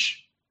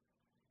beach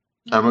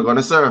and we're going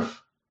to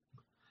surf.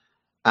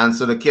 And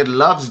so the kid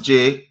loves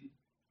Jay,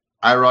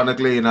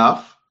 ironically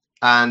enough,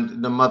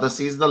 and the mother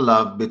sees the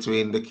love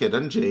between the kid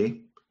and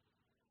Jay,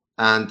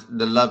 and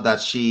the love that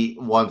she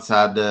once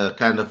had, the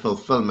kind of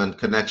fulfillment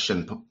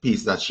connection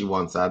piece that she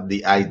once had,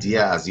 the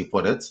idea, as you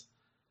put it.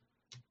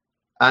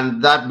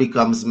 And that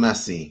becomes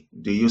messy.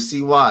 Do you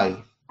see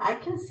why? I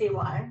can see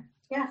why.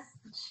 Yes,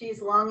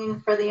 she's longing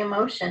for the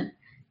emotion.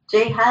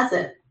 Jay has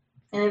it.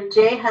 And if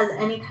Jay has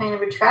any kind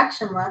of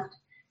attraction left,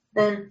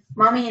 then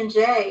Mommy and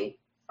Jay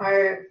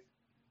are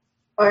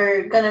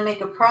going to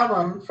make a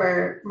problem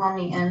for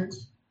Mommy and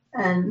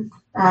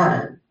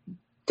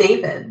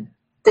David.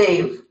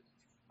 Dave.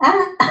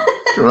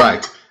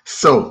 Right.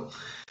 So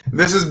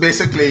this is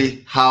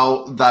basically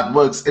how that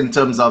works in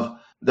terms of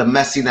the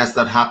messiness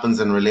that happens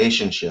in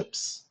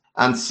relationships.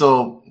 And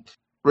so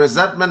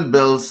resentment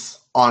builds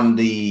on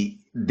the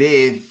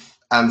Dave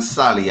and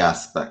Sally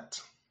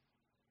aspect.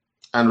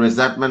 And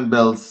resentment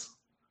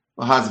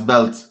has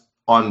built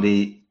on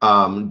the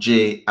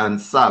Jay and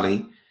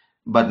Sally,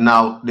 but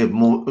now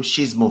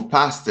she's moved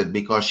past it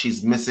because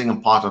she's missing a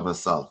part of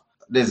herself.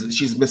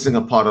 She's missing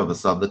a part of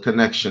herself, the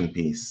connection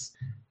piece.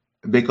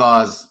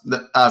 Because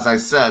as I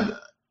said,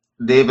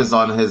 Dave is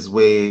on his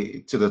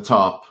way to the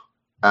top,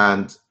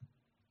 and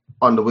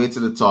on the way to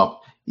the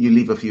top, you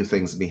leave a few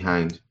things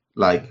behind,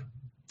 like,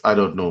 I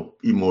don't know,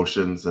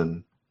 emotions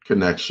and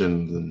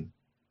connections and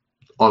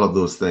all of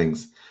those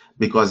things,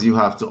 because you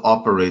have to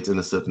operate in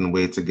a certain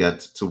way to get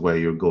to where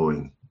you're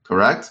going,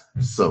 correct?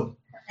 So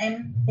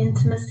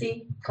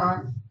intimacy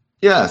gone.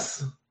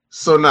 Yes.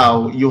 So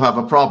now you have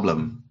a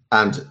problem,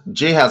 and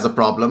Jay has a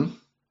problem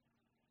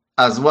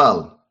as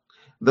well.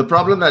 The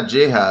problem that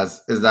Jay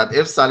has is that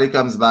if Sally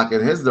comes back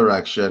in his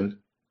direction,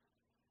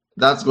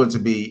 that's going to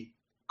be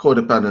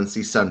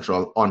codependency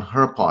central on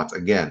her part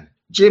again.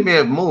 Jay may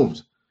have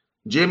moved.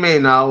 Jay may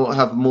now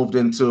have moved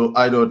into,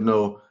 I don't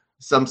know,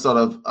 some sort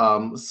of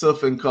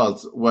surfing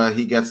cult where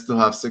he gets to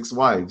have 6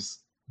 wives.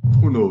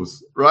 Who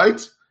knows,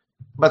 right?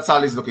 But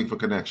Sally's looking for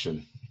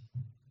connection.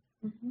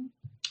 Mm-hmm.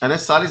 And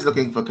if Sally's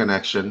looking for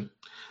connection,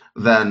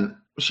 then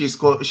she's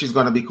going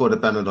to be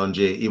codependent on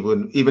Jay,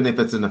 even if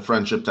it's in a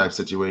friendship type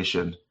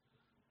situation.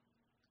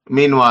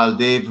 Meanwhile,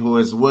 Dave, who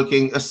is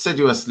working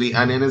assiduously,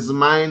 and in his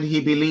mind, he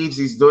believes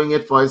he's doing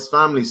it for his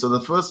family. So the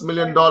first $1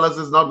 million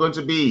is not going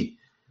to be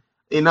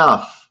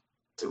enough.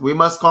 We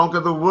must conquer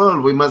the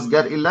world. We must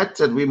get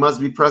elected. We must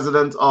be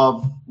president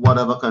of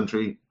whatever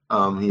country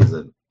he's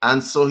in.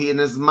 And so in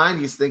his mind,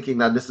 he's thinking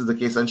that this is the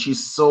case, and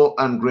she's so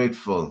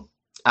ungrateful.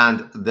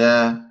 And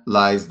there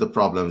lies the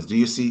problems. Do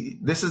you see?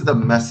 This is the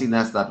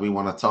messiness that we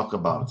want to talk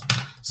about.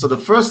 So the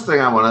first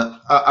thing I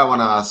want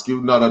to ask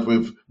you, now that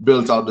we've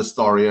built out the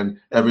story and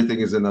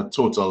everything is in a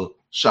total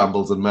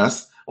shambles and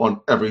mess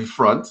on every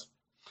front,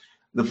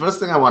 the first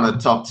thing I want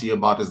to talk to you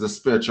about is the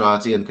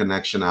spirituality and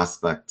connection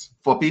aspect.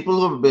 For people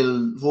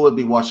who will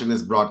be watching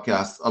this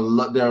broadcast,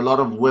 there are a lot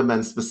of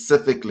women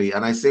specifically,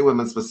 and I say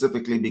women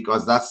specifically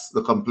because that's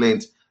the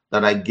complaint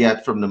that I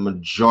get from the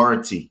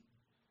majority,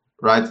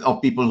 right,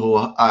 of people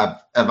who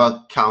I've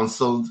ever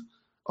counseled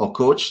or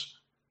coached.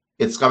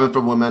 It's coming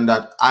from women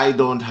that I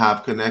don't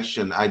have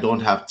connection, I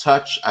don't have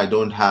touch, I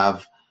don't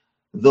have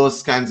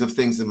those kinds of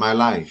things in my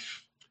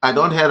life. I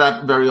don't hear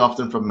that very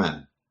often from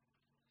men,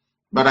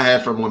 but I hear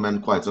from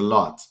women quite a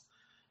lot.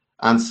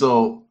 And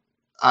so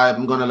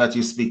I'm going to let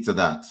you speak to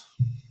that.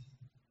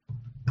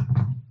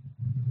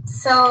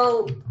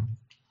 So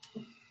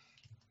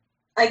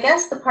I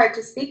guess the part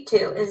to speak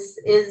to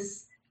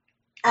is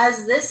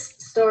as this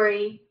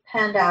story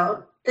panned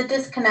out, the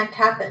disconnect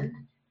happened.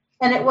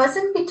 And it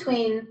wasn't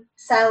between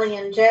Sally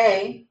and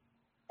Jay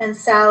and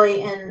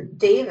Sally and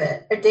Dave.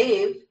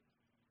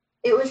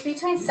 It was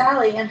between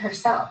Sally and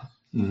herself.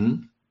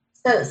 Mm-hmm.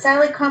 So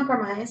Sally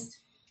compromised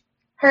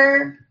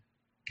her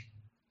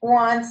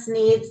wants,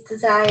 needs,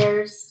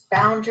 desires,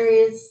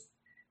 boundaries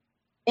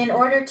in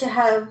order to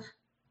have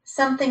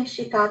something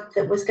she thought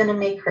that was going to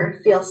make her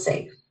feel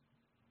safe.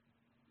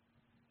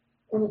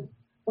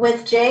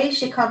 With Jay,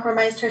 she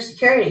compromised her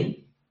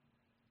security.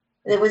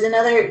 There was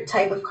another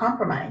type of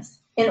compromise.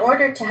 In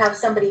order to have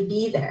somebody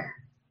be there,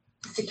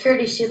 the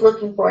security she's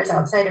looking for is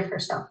outside of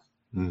herself.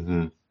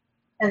 Mm-hmm.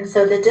 And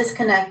so the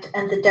disconnect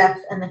and the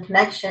depth and the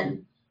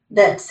connection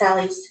that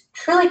Sally's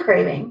truly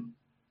craving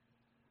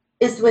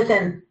is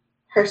within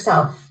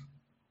herself.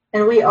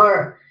 And we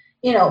are,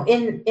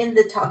 in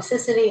the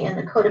toxicity and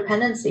the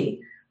codependency,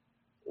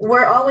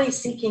 we're always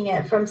seeking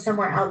it from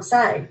somewhere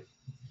outside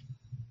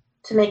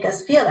to make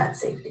us feel that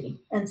safety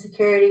and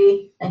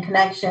security and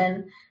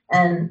connection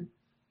and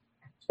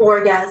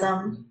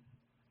orgasm.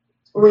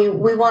 We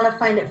want to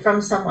find it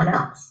from someone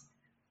else.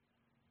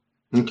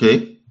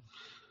 Okay.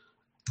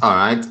 All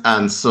right.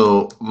 And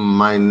so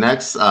my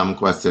next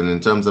question, in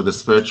terms of the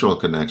spiritual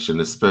connection,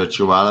 the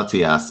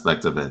spirituality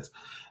aspect of it,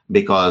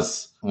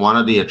 because one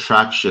of the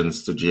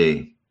attractions to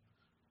Jay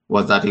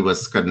was that he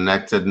was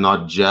connected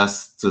not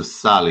just to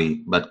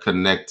Sally, but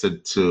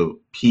connected to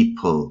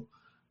people,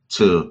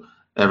 to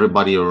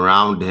everybody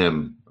around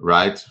him,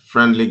 right?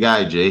 Friendly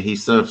guy, Jay. He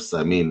surfs.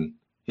 I mean,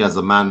 he has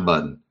a man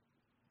bun,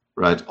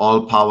 right?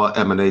 All power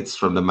emanates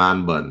from the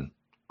man bun.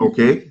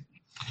 Okay.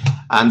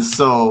 And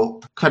so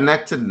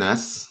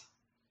connectedness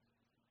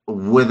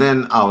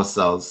within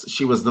ourselves,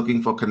 she was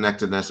looking for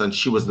connectedness, and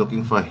she was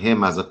looking for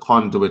him as a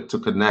conduit to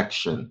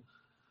connection.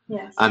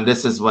 Yes. And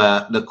this is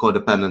where the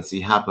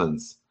codependency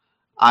happens.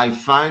 I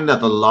find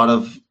that a lot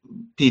of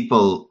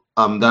people,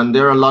 then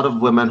there are a lot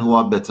of women who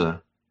are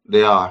bitter.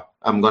 They are.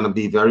 I'm going to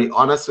be very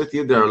honest with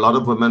you. There are a lot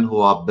of women who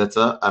are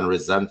bitter and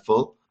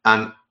resentful,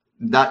 and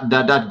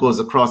that goes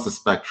across the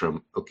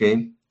spectrum.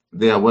 Okay.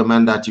 There are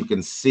women that you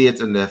can see it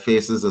in their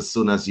faces as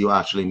soon as you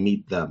actually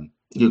meet them.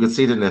 You could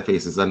see it in their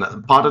faces. And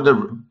part of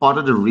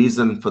the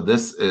reason for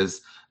this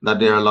is that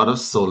there are a lot of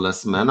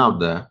soulless men out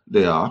there.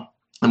 They are.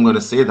 I'm going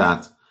to say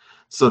that.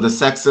 So the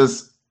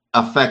sexes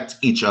affect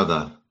each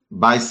other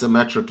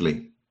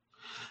bisymmetrically.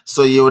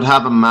 So you would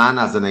have a man,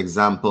 as an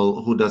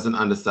example, who doesn't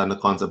understand the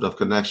concept of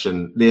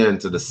connection. They're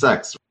into the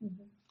sex.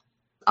 Mhm.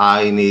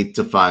 I need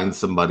to find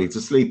somebody to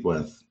sleep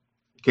with.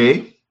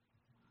 Okay?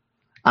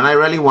 And I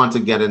really want to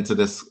get into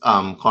this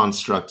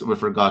construct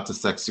with regard to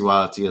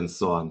sexuality and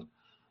so on,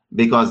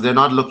 because they're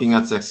not looking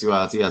at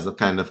sexuality as a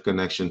kind of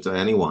connection to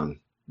anyone.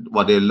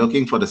 What they're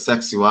looking for the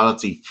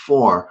sexuality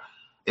for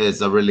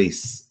is a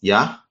release.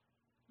 Yeah?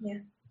 Yeah.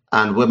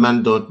 And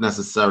women don't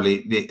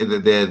necessarily,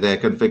 their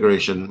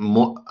configuration,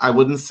 I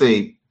wouldn't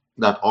say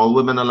that all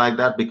women are like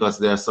that, because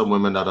there are some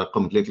women that are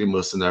completely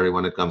mercenary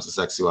when it comes to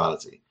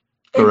sexuality.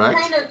 Correct?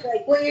 It's kind of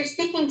like what you're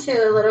speaking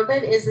to a little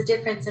bit is the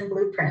difference in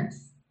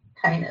blueprints,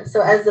 kind of.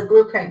 So as a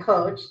blueprint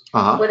coach,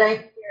 what I'm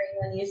hearing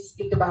when you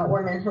speak about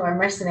women who are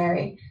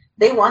mercenary,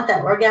 they want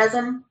that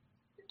orgasm.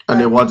 And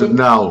they want it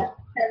now.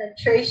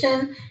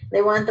 Penetration,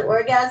 they want the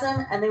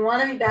orgasm, and they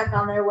want to be back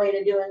on their way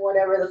to doing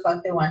whatever the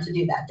fuck they want to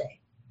do that day.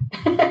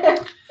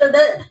 So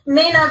that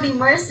may not be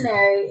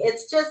mercenary.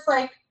 It's just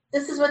like,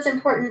 this is what's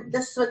important.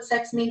 This is what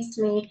sex means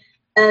to me.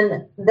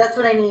 And that's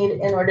what I need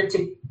in order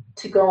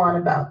to go on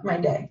about my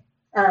day.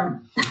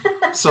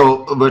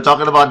 So we're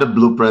talking about the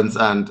blueprints,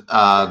 and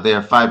there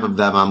are 5 of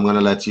them. I'm going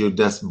to let you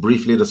just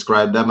briefly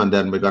describe them, and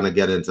then we're going to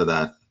get into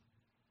that.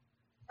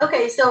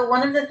 Okay, so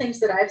one of the things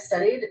that I've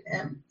studied,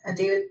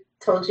 David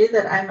told you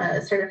that I'm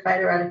a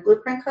certified erotic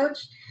blueprint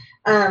coach.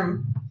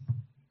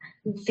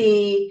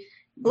 The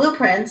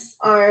blueprints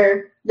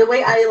are the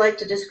way I like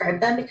to describe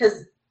them,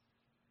 because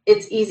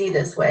it's easy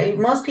this way.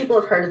 Most people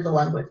have heard of the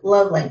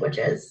love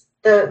languages.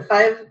 The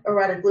 5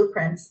 erotic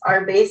blueprints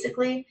are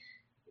basically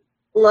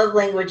love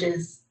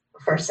languages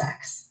for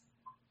sex.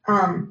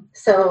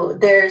 So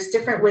there's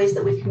different ways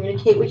that we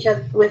communicate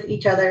with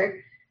each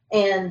other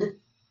and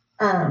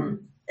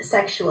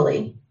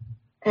sexually,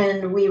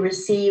 and we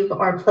receive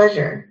our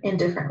pleasure in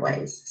different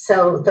ways.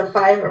 So the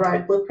 5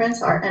 erotic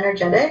blueprints are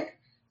energetic,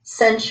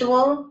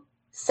 sensual,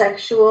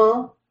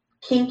 sexual,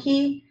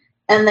 kinky,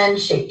 and then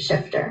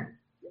shapeshifter.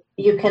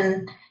 You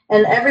can,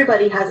 and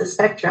everybody has a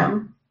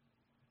spectrum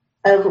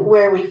of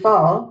where we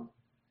fall,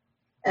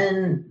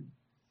 and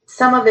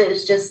some of it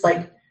is just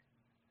like,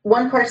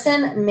 one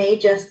person may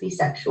just be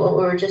sexual,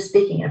 or we're just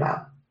speaking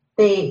about.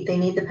 They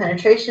need the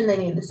penetration, they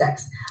need the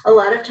sex. A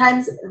lot of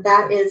times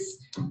that is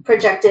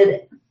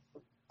projected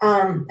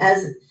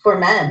as for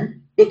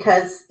men,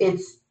 because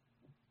it's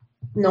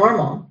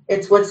normal.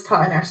 It's what's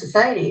taught in our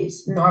society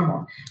is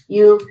normal.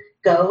 You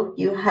go,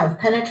 you have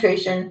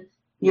penetration,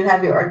 you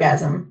have your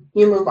orgasm,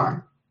 you move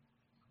on.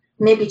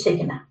 Maybe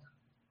take a nap,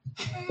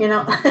 you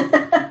know?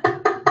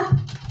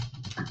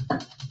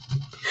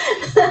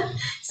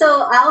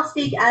 So I'll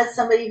speak as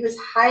somebody who's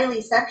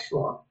highly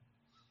sexual.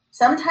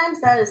 Sometimes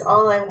that is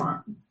all I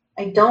want.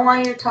 I don't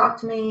want you to talk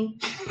to me.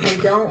 I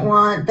don't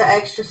want the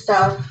extra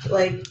stuff.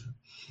 Like,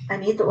 I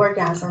need the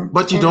orgasm.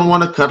 But you don't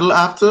want to cuddle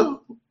after?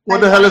 What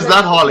the hell is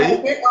that, Holly?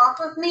 Get off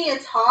of me.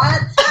 It's hot.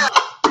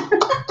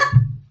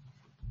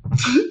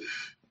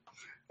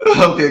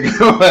 Okay,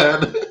 go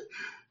ahead.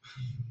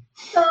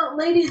 So,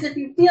 ladies, if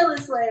you feel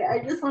this way, I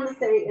just want to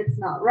say it's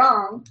not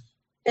wrong.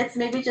 It's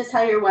maybe just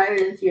how you're wired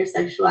into your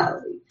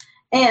sexuality.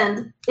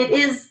 And it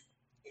is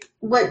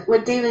what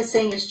David is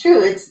saying is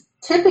true. It's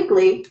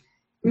typically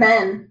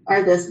men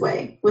are this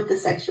way with the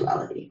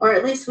sexuality, or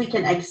at least we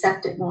can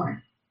accept it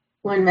more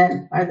when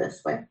men are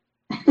this way.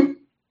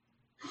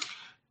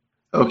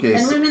 Okay.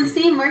 And women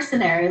seem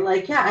mercenary,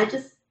 like, yeah, I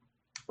just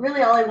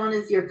really all I want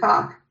is your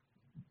cock,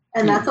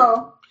 and that's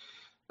all.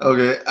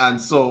 Okay, and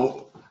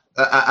so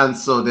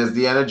there's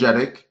the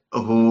energetic,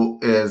 who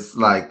is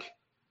like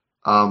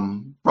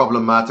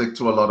problematic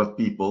to a lot of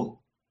people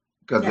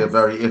because they're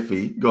very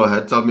iffy. Go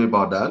ahead, tell me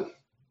about that.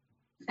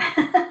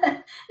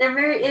 They're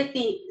very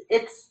iffy.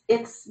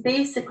 It's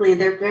basically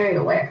they're very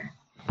aware.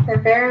 They're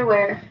very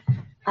aware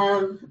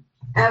of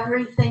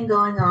everything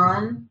going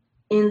on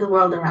in the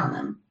world around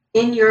them,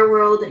 in your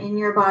world, in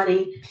your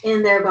body,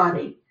 in their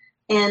body.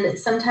 And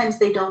sometimes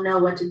they don't know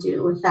what to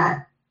do with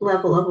that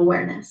level of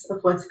awareness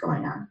of what's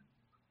going on.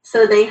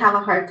 So they have a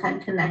hard time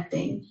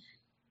connecting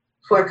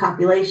for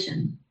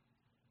copulation.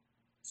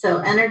 So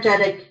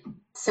energetic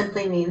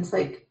simply means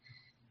like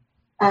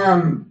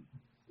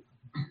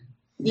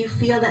you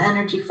feel the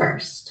energy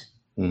first.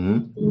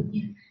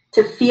 Mm-hmm.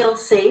 To feel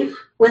safe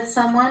with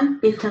someone,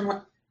 you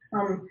can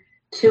come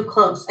too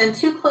close. And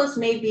too close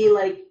may be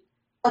like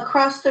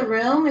across the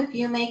room. If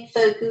you make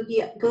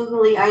the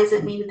googly eyes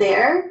at me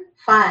there,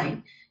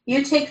 fine.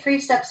 You take 3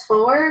 steps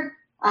forward,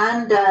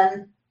 I'm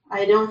done.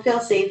 I don't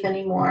feel safe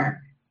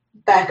anymore.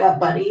 Back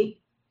up,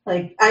 buddy.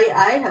 Like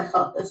I have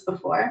felt this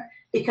before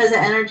because the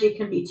energy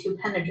can be too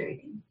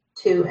penetrating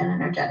to an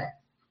energetic.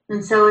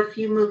 And so if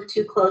you move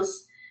too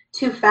close,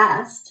 too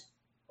fast,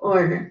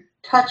 or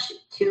touch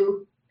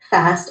too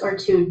fast or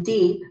too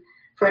deep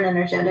for an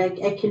energetic,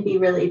 it can be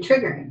really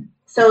triggering.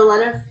 So a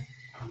lot of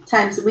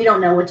times we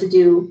don't know what to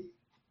do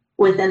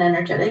with an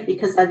energetic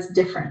because that's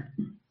different.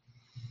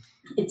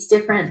 It's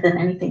different than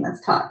anything that's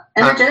taught.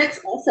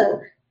 Energetics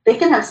also, they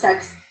can have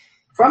sex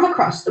from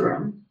across the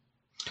room.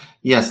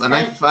 Yes, and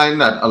I find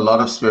that a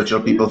lot of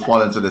spiritual people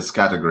fall into this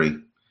category,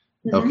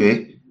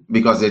 okay,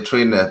 because they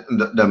train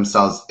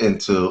themselves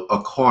into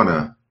a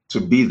corner to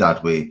be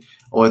that way.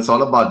 Oh, it's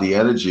all about the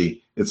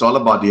energy. It's all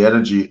about the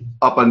energy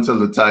up until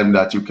the time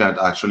that you can't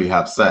actually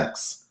have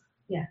sex.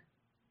 Yeah.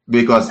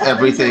 Because up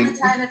everything. Until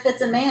the time, if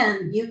it's a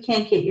man, you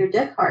can't get your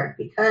dick hard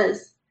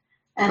because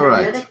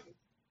energetic,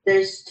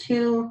 there's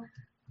too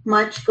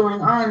much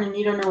going on and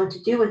you don't know what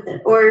to do with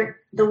it. Or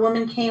the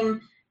woman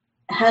came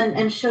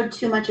and showed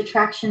too much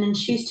attraction and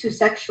she's too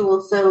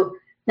sexual, so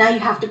now you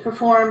have to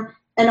perform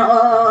and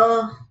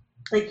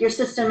like your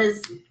system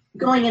is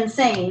going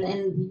insane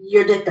and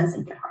your dick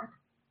doesn't get hard.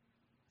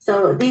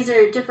 So these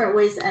are different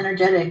ways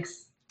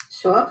energetics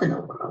show up in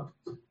the world.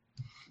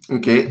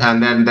 Okay,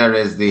 and then there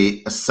is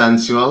the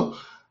sensual,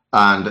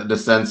 and the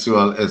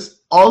sensual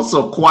is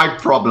also quite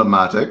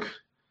problematic.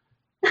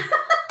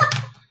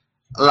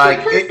 Like,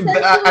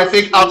 I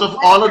think out of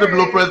all of the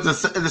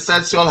blueprints, the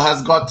sensual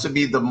has got to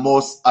be the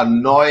most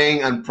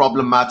annoying and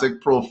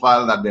problematic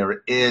profile that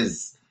there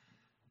is.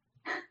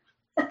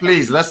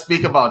 Please, let's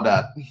speak about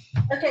that.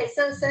 Okay,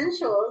 so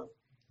sensuals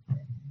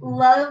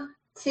love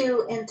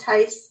to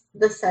entice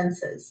the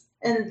senses.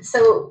 And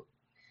so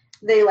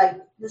they like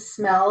the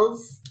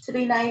smells to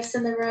be nice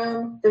in the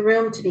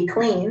room to be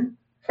clean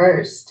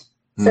first.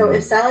 So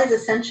if Sally's a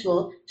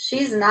sensual,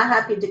 she's not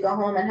happy to go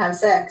home and have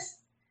sex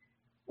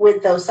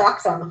with those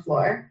socks on the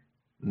floor.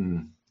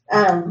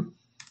 The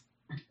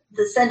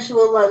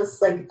sensual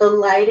loves like the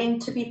lighting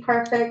to be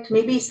perfect,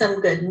 maybe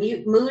some good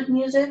mood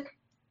music.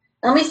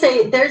 Let me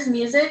say, there's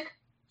music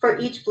for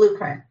each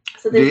blueprint.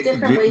 So there's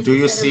different ways.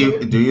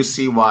 Do you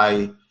see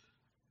why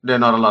there are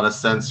not a lot of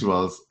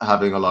sensuals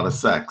having a lot of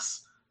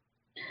sex?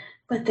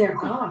 But there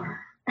are.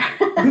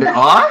 There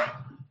are?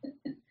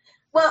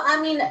 Well,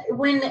 I mean,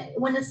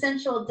 when a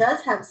sensual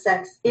does have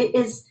sex,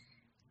 it's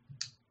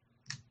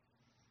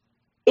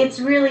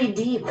really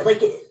deep.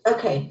 Like,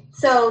 okay,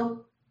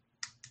 so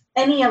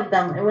any of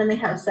them, when they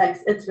have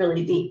sex, it's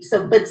really deep.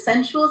 So, but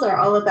sensuals are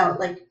all about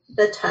like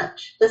the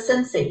touch, the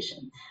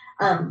sensation.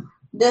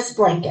 This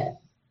blanket,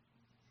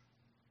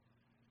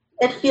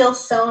 it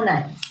feels so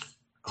nice.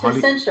 To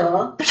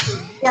sensual.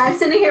 Yeah, I'm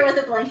sitting here with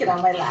a blanket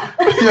on my lap.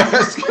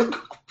 Yes.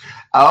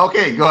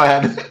 Okay, go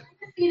ahead.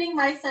 Feeding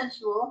my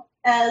sensual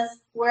as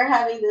we're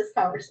having this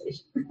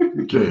conversation.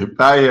 Okay,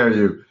 I hear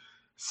you.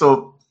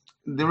 So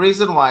the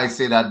reason why I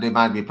say that they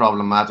might be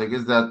problematic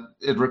is that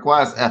it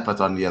requires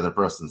effort on the other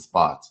person's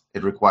part.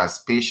 It requires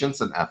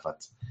patience and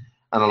effort.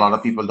 And a lot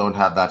of people don't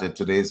have that in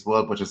today's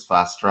world, which is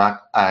fast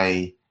track.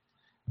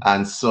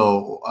 And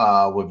so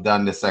we've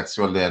done the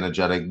sexual, the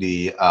energetic,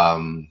 the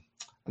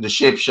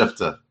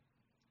shapeshifter.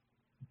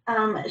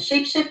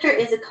 Shapeshifter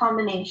is a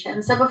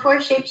combination. So before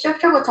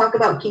shapeshifter, we'll talk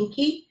about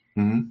kinky.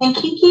 And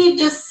kinky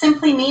just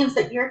simply means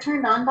that you're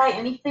turned on by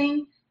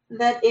anything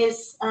that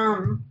is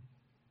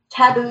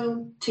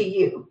taboo to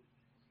you.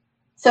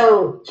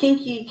 So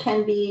kinky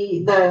can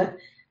be the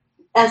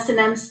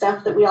S&M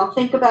stuff that we all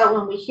think about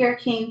when we hear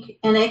kink,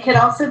 and it could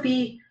also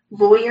be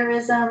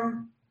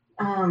voyeurism,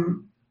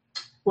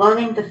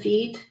 loving the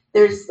feet.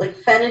 There's like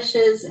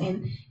fetishes,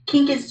 and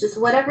kink is just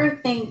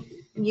whatever thing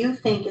you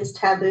think is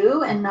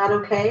taboo and not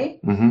okay,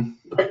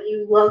 but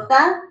you love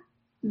that.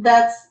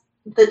 That's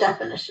the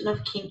definition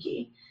of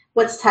kinky.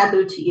 What's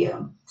taboo to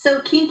you?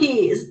 So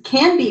kinky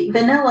can be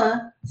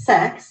vanilla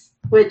sex,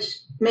 which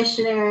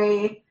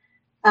missionary,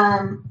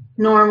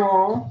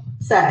 normal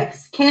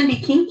sex can be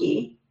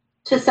kinky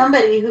to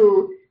somebody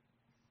who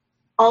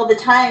all the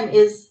time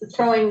is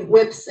throwing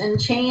whips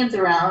and chains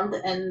around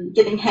and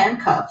getting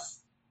handcuffed,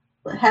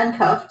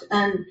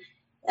 and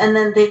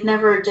then they've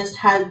never just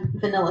had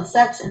vanilla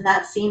sex, and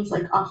that seems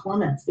like off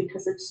limits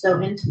because it's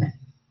so intimate.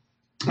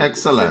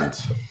 Excellent.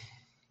 So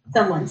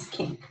someone's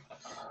kink.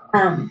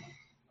 And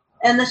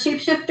the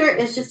shapeshifter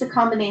is just a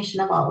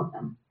combination of all of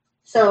them.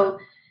 So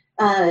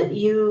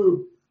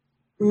you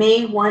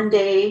may one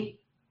day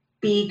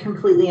be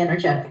completely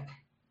energetic,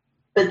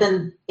 but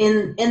then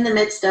in the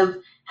midst of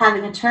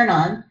having a turn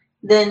on,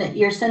 then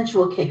your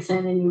sensual kicks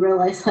in and you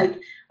realize like,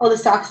 oh, the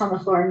socks on the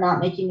floor are not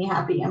making me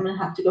happy. I'm going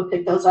to have to go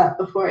pick those up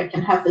before I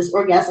can have this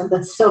orgasm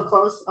that's so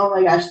close. Oh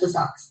my gosh, the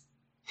socks.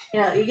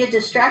 You know, you get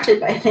distracted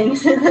by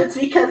things, and that's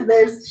because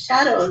there's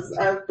shadows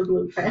of the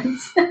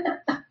blueprints.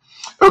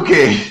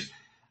 Okay.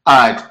 All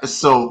right.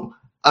 So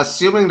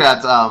assuming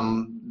that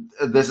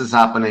this is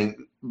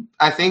happening,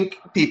 I think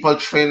people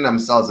train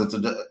themselves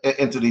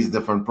into these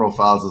different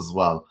profiles as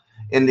well.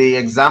 In the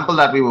example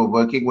that we were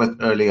working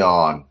with earlier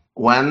on,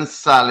 when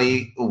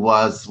Sally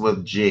was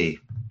with Jay,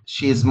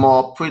 she's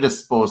more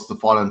predisposed to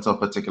fall into a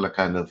particular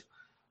kind of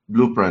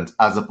blueprint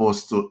as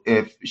opposed to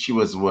if she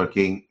was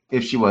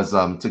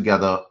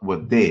together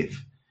with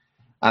Dave.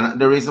 And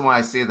the reason why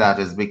I say that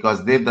is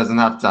because Dave doesn't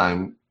have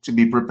time to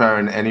be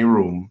preparing any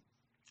room,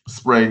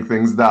 spraying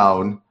things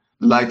down,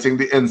 lighting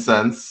the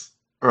incense,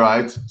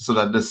 right? So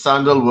that the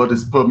sandalwood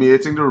is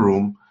permeating the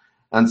room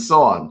and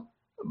so on.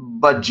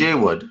 but Jay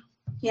would.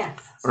 Yes.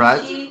 So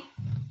Right?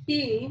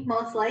 she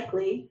most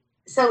likely.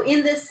 So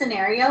in this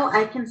scenario,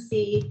 I can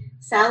see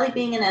Sally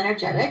being an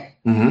energetic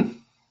Mm-hmm.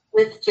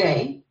 with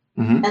Jay,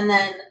 Mm-hmm. and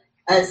then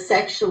a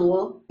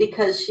sexual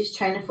because she's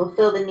trying to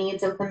fulfill the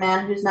needs of the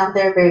man who's not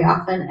there very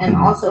often, and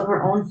also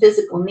her own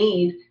physical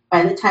need.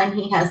 By the time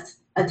he has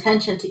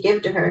attention to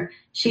give to her,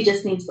 she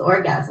just needs the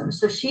orgasm.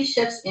 So she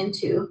shifts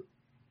into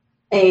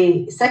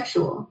a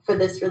sexual for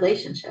this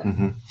relationship,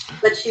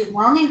 but she's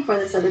longing for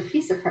this other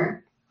piece of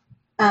her.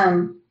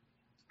 And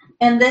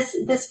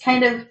this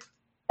kind of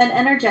an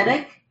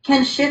energetic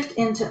can shift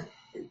into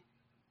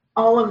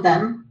all of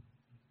them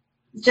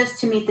just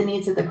to meet the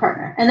needs of the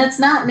partner. And it's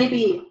not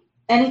maybe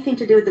anything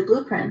to do with the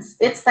blueprints.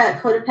 It's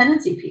that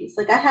codependency piece.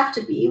 Like, I have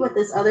to be what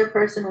this other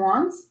person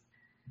wants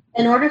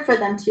in order for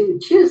them to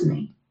choose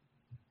me.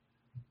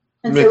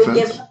 And so we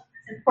give up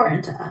what's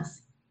important to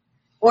us.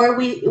 Or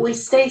we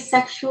stay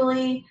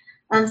sexually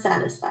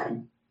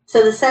unsatisfied.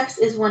 So the sex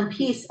is one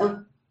piece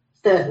of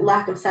the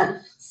lack of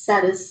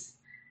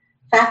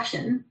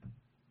satisfaction.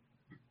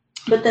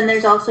 But then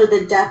there's also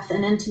the depth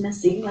and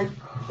intimacy. Like,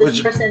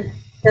 this person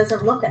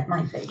doesn't look at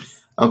my face.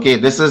 Okay,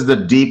 this is the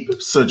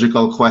deep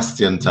surgical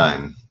question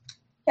time.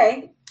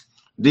 Okay.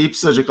 Deep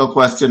surgical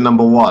question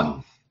number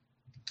 1.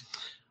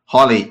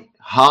 Holly,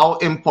 how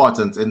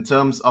important in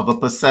terms of a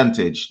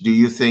percentage do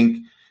you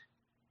think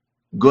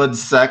good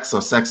sex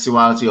or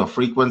sexuality or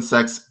frequent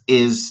sex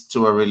is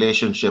to a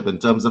relationship in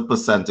terms of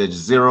percentage?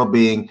 0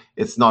 being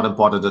it's not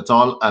important at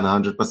all, and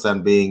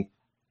 100% being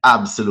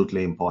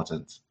absolutely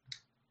important.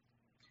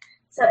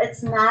 So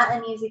it's not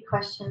an easy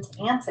question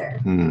to answer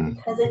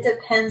because it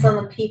depends on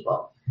the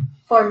people.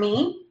 For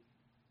me,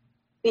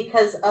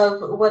 because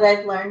of what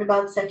I've learned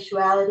about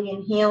sexuality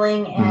and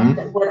healing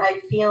and what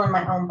I feel in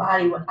my own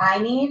body, what I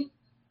need,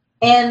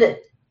 and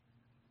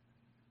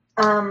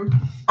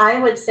I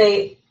would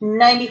say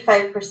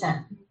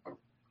 95%.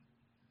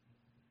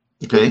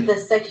 Okay. If the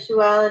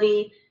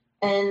sexuality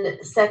and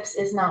sex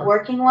is not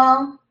working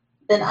well,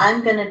 then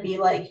I'm going to be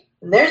like,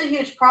 there's a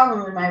huge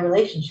problem in my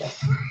relationship.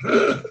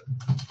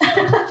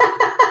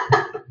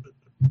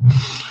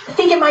 I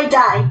think it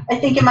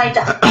might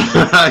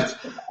die.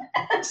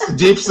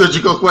 Deep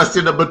surgical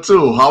question number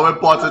 2. How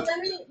important?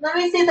 Well, let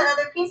me say the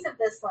other piece of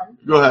this one.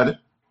 Go ahead.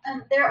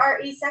 There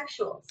are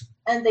asexuals,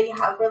 and they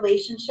have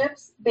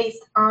relationships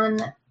based on,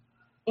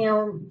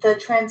 the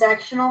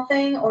transactional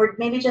thing, or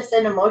maybe just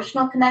an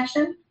emotional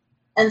connection.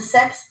 And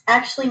sex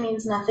actually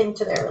means nothing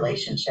to their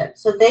relationship,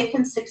 so they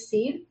can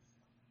succeed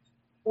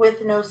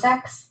with no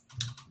sex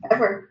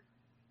ever.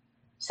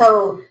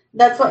 So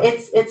that's what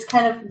it's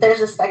kind of,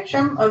 there's a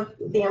spectrum of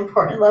the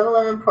important level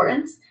of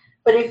importance.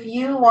 But if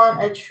you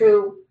want a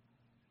true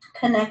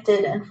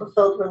connected and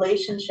fulfilled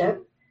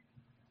relationship,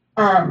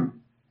 I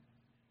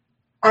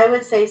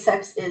would say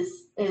sex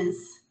is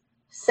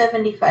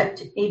 75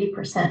 to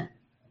 80%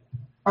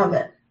 of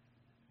it.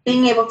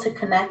 Being able to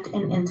connect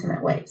in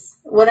intimate ways,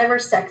 whatever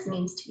sex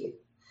means to you.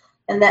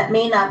 And that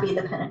may not be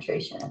the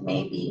penetration. It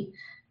may be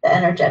the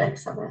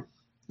energetics of it.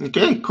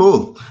 Okay,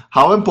 cool.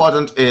 How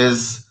important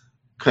is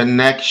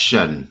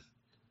connection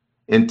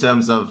in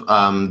terms of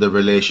the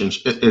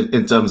relationship,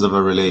 in terms of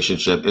a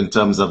relationship, in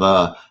terms of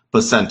a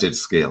percentage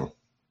scale?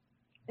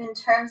 In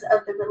terms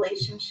of the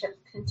relationship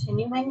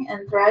continuing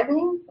and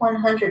thriving,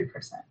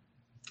 100%.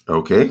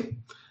 Okay.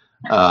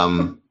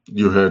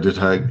 You heard it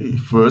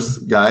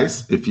first,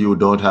 guys. If you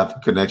don't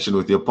have connection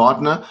with your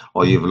partner,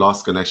 or you've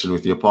lost connection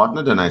with your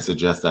partner, then I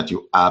suggest that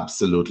you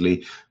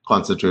absolutely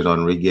concentrate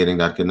on regaining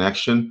that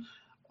connection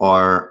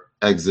or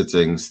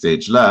exiting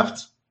stage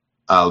left.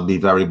 I'll be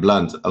very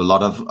blunt. A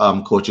lot of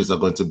coaches are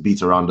going to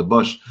beat around the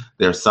bush.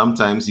 There's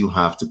sometimes you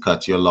have to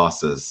cut your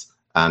losses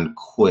and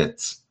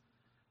quit.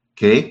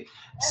 Okay.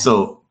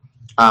 So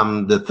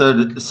the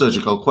third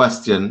surgical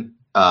question,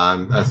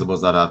 I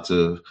suppose that I have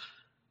to,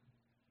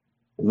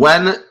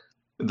 when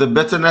the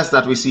bitterness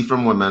that we see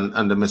from women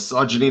and the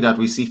misogyny that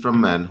we see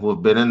from men who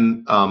have been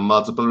in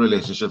multiple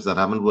relationships that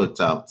haven't worked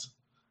out,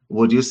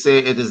 would you say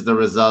it is the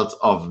result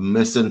of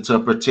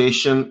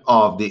misinterpretation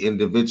of the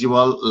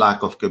individual,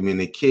 lack of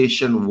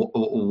communication?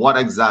 What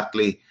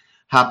exactly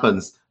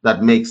happens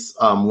that makes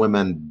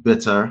women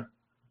bitter?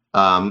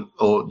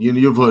 Or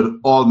you've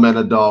heard all men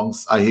are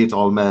dogs. I hate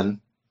all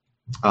men.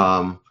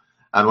 And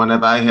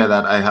whenever I hear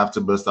that, I have to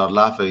burst out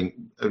laughing.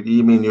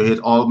 You mean you hate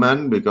all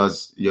men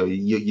because your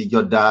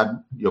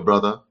dad, your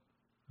brother,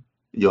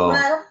 Well,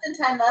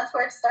 oftentimes that's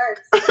where it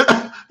starts.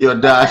 your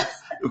dad,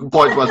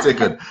 point well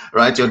taken,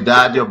 right? Your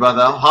dad, your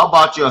brother. How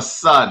about your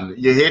son?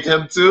 You hate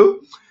him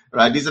too,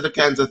 right? These are the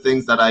kinds of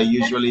things that I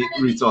usually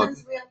retort.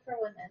 It's real for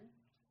women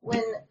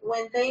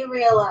when they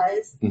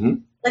realize,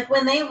 like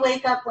when they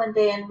wake up one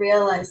day and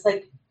realize,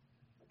 like,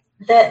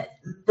 that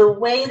the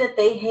way that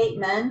they hate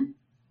men,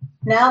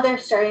 now they're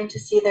starting to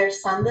see their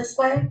son this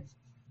way,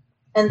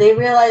 and they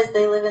realize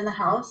they live in the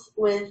house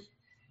with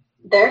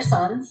their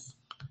sons,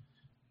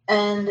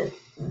 and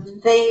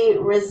they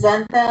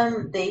resent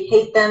them, they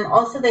hate them,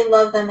 also they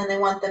love them and they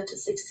want them to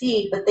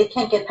succeed, but they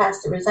can't get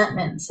past the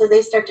resentment. So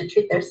they start to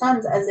treat their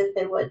sons as if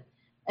they would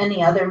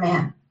any other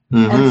man.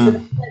 And so Mm-hmm.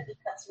 that's when it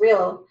becomes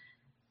real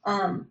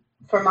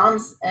for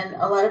moms. And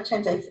a lot of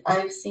times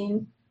I've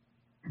seen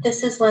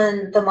this is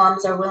when the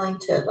moms are willing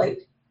to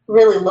like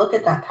really look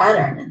at that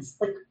pattern. It's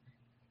like,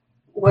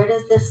 where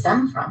does this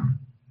stem from?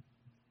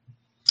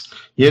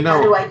 You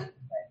How do know, I do it?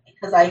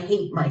 Because I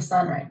hate my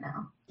son right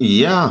now.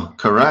 yeah,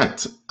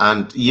 correct.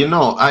 And you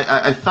know,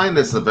 I find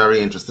this a very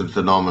interesting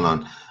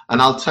phenomenon.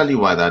 And I'll tell you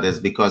why that is,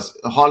 because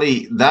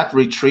Holly, that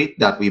retreat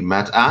that we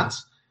met at,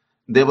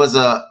 there was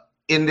a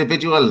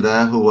individual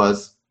there who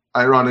was,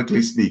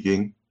 ironically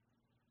speaking,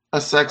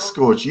 a sex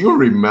coach. You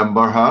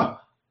remember her?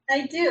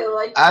 I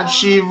do. And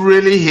she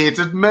really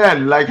hated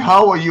men. Like,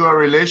 how are you a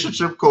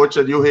relationship coach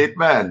and you hate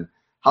men?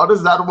 How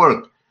does that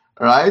work?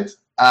 Right?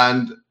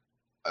 And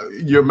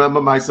you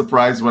remember my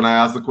surprise when I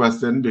asked the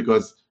question,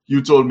 because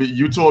you told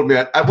me,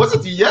 I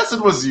wasn't, yes,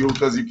 it was you,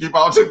 because you keep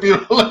outing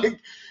people. Like,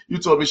 you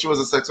told me she was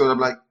a sex coach. I'm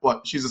like,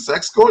 what? She's a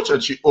sex coach?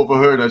 And she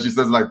overheard and she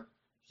says, like,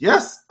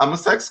 yes, I'm a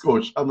sex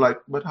coach. I'm like,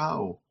 but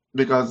how?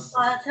 Because,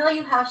 Well, I'll tell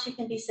you how she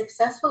can be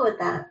successful with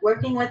that.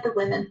 Working with the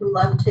women who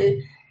love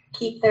to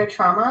keep their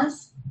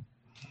traumas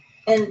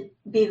and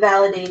be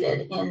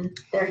validated in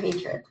their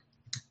hatred.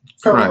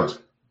 So correct.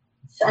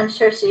 I'm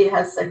sure she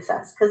has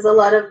success, because a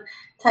lot of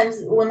times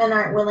women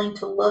aren't willing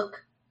to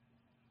look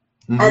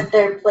at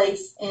their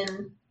place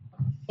in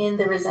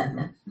the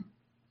resentment,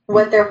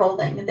 what they're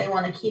holding, and they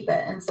want to keep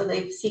it. And so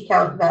they seek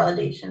out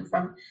validation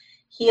from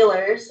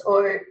healers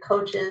or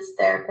coaches,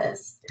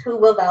 therapists who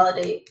will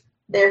validate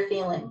their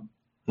feeling.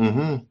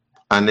 Mm-hmm.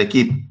 And they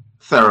keep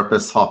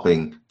therapists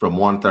hopping from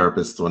one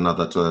therapist to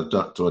another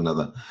to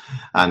another,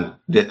 and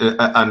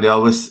they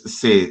always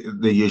say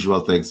the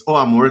usual things. Oh,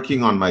 I'm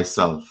working on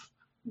myself.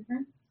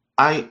 Mhm.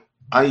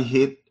 I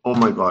hate. Oh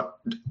my God,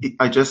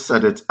 I just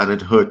said it and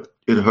it hurt.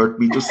 It hurt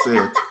me to say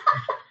it.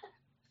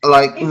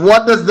 Like,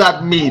 what does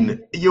that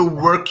mean? You're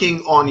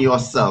working on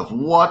yourself.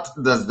 What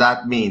does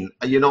that mean?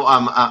 You know,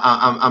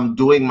 I'm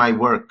doing my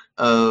work.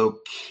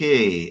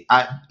 Okay.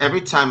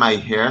 Every time I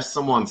hear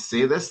someone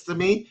say this to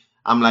me,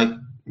 I'm like,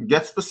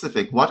 get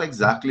specific. What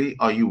exactly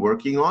are you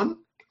working on?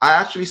 I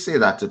actually say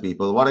that to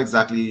people. What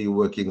exactly are you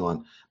working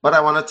on? But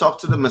I want to talk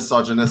to the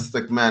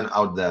misogynistic men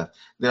out there.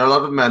 There are a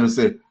lot of men who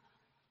say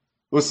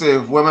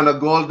women are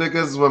gold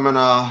diggers, women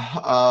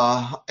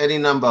are any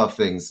number of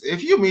things.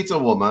 If you meet a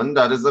woman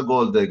that is a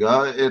gold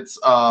digger, it's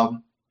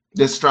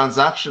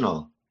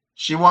transactional.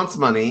 She wants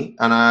money,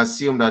 and I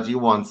assume that you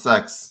want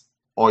sex,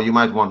 or you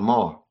might want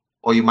more,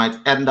 or you might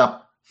end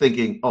up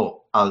thinking,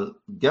 "Oh, I'll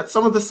get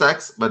some of the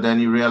sex," but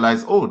then you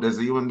realize, "Oh, there's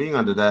a human being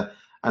under there,"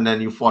 and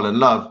then you fall in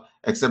love.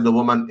 Except the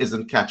woman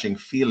isn't catching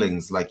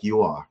feelings like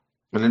you are,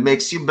 and it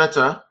makes you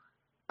bitter.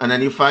 And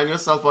then you find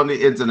yourself on the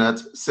internet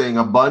saying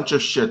a bunch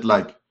of shit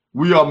like,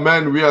 we are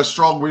men, we are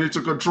strong, we need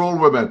to control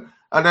women.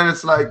 And then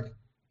it's like,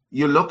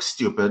 you look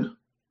stupid.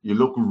 You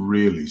look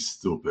really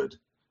stupid,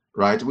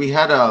 right? We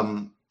had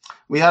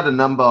a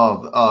number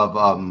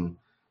of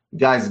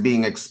guys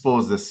being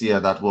exposed this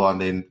year that were on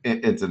the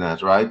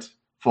internet, right?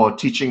 For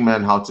teaching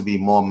men how to be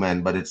more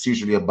men, but it's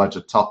usually a bunch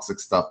of toxic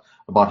stuff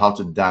about how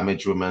to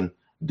damage women,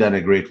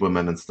 denigrate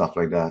women, and stuff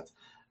like that.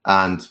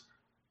 And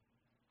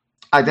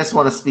I just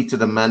want to speak to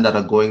the men that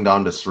are going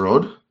down this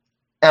road.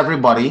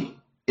 Everybody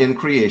in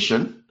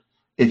creation,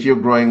 if you're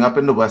growing up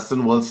in the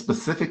Western world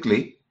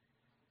specifically,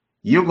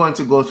 you're going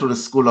to go through the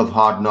school of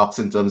hard knocks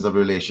in terms of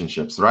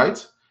relationships,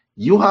 right?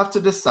 You have to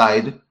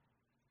decide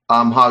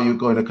how you're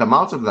going to come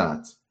out of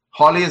that.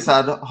 Holly has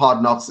had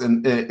hard knocks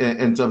in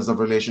terms of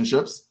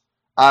relationships.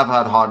 I've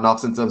had hard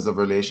knocks in terms of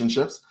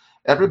relationships.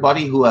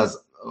 Everybody who is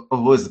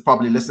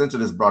probably listening to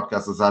this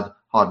broadcast has had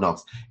hard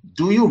knocks.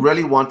 Do you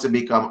really want to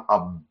become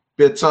a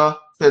bitter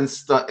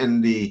spinster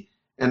in the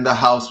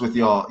house with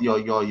your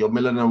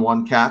million and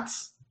one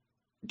cats?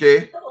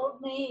 Okay, The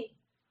old maid.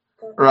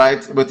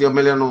 right, with your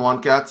million and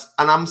one cats.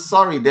 And I'm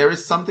sorry, there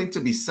is something to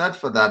be said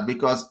for that,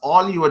 because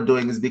all you are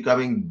doing is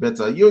becoming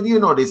bitter. You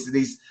know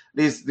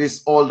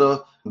these older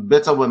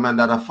bitter women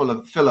that are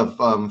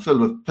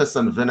filled with piss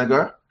and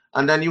vinegar,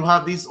 and then you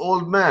have these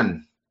old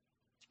men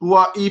who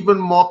are even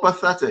more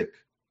pathetic.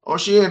 Or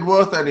she ain't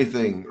worth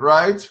anything,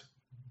 right?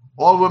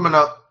 All women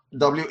are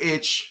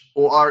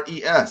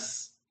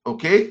WHORES,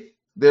 okay?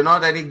 They're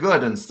not any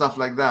good and stuff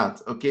like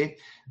that, okay?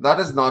 That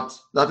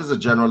is a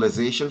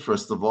generalization,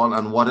 first of all,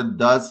 and what it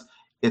does,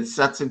 it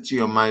sets into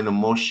your mind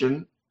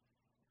emotion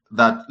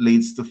that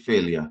leads to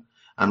failure.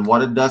 And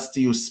what it does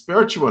to you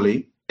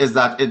spiritually is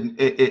that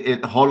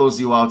it hollows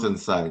you out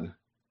inside.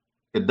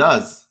 It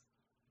does.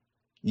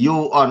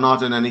 You are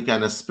not in any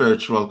kind of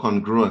spiritual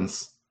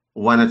congruence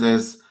when it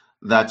is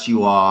that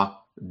you are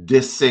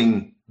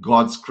dissing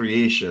God's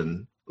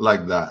creation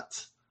like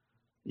that.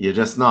 You're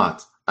just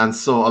not. And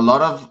so a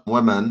lot of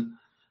women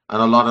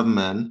and a lot of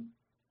men,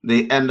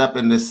 they end up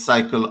in this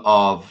cycle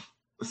of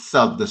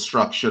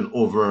self-destruction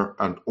over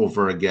and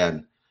over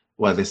again,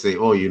 where they say,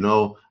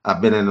 oh,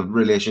 I've been in a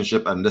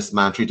relationship and this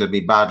man treated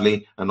me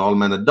badly and all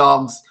men are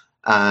dogs.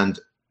 And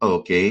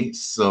okay,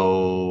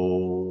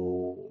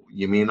 so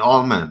you mean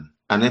all men?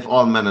 And if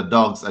all men are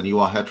dogs and you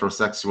are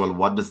heterosexual,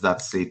 what does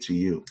that say to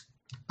you?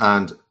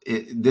 And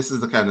this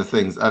is the kind of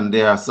things. And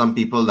there are some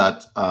people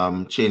that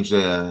change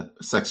their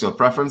sexual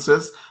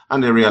preferences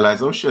and they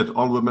realize, oh shit,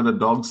 all women are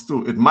dogs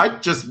too. It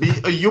might just be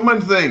a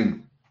human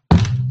thing.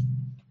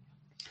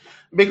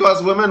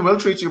 Because women will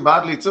treat you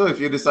badly too if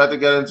you decide to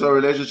get into a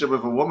relationship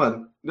with a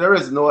woman. There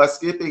is no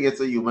escaping.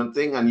 It's a human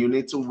thing, and you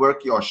need to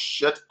work your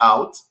shit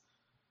out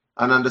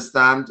and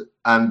understand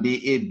and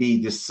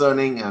be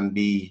discerning and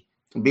be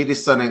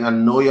discerning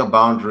and know your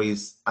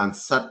boundaries and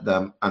set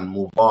them and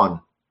move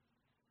on.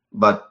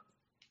 But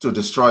to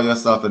destroy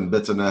yourself in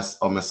bitterness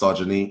or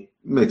misogyny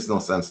makes no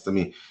sense to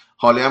me.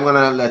 Holly, I'm going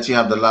to let you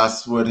have the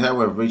last word here.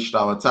 We've reached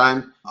our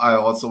time. I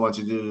also want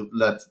you to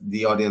let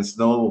the audience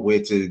know a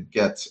way to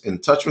get in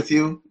touch with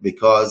you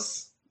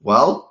because,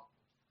 well,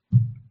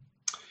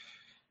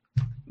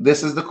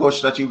 this is the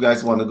coach that you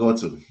guys want to go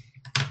to.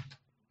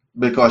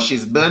 Because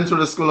she's been through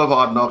the school of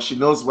hard knocks. She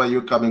knows where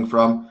you're coming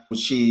from.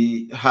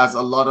 She has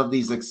a lot of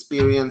these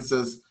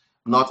experiences,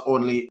 not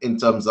only in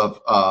terms of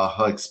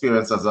her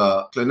experience as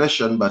a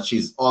clinician, but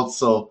she's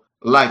also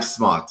life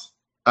smart.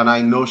 And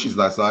I know she's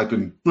like, so I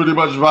can pretty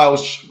much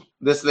vouch.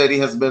 This lady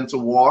has been to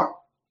war,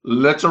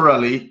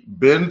 literally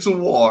been to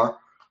war.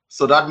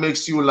 So that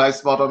makes you life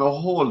smart on a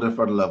whole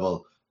different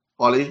level.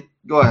 Holly,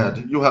 go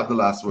ahead. You have the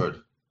last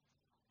word.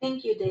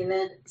 Thank you,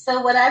 David.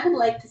 So what I would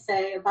like to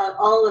say about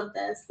all of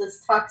this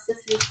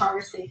toxicity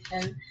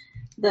conversation,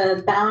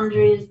 the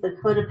boundaries, the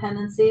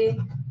codependency,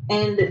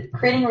 and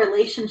creating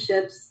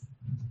relationships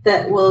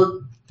that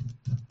will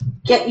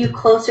get you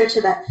closer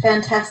to that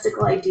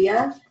fantastical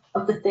idea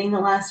of the thing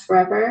that lasts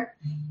forever.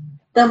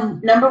 The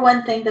number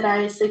one thing that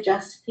I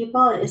suggest to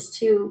people is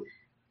to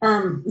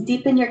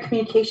deepen your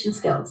communication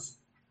skills.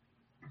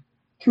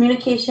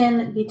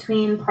 Communication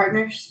between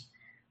partners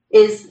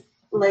is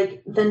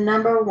like the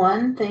number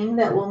one thing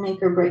that will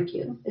make or break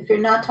you. If you're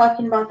not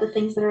talking about the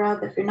things that are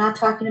up, if you're not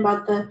talking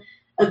about the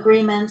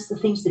agreements, the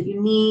things that you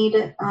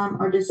need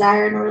or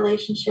desire in a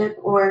relationship,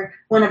 or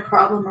when a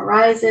problem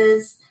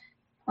arises,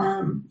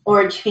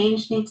 or a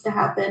change needs to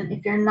happen,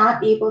 if you're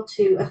not able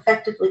to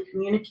effectively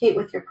communicate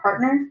with your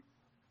partner,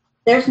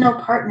 there's no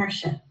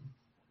partnership.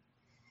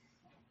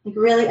 Like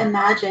really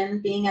imagine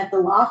being at the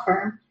law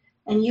firm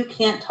and you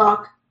can't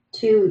talk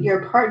to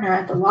your partner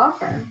at the law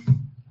firm.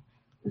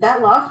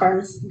 That law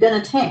firm's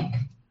gonna tank.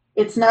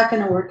 It's not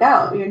gonna work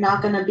out. You're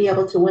not gonna be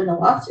able to win the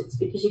lawsuits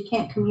because you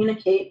can't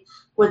communicate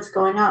what's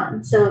going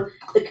on. So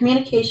the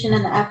communication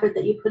and the effort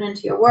that you put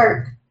into your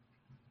work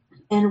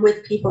and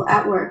with people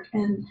at work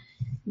and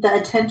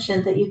the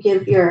attention that you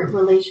give your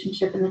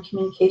relationship and the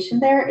communication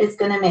there is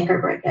going to make or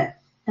break it.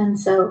 And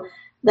so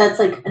that's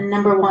like a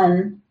number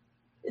one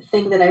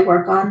thing that I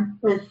work on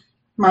with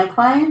my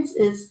clients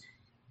is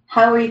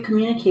how are you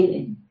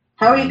communicating?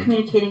 How are you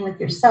communicating with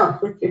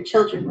yourself, with your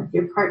children, with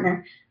your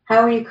partner? How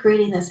are you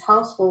creating this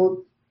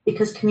household?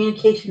 Because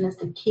communication is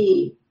the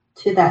key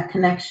to that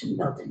connection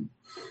building.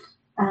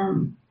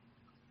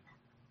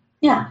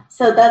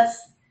 So that's,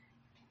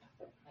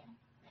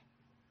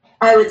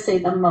 I would say,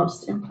 the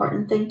most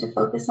important thing to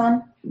focus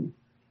on,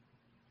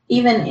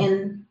 even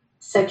in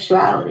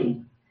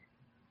sexuality.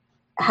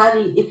 How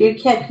do you, if you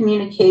can't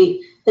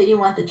communicate that you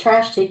want the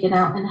trash taken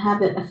out and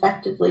have it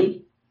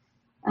effectively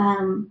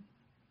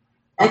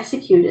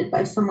executed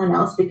by someone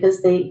else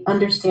because they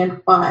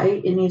understand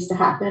why it needs to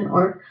happen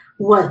or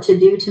what to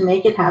do to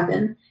make it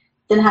happen,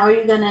 then how are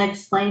you going to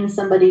explain to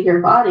somebody your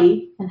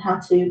body and how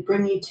to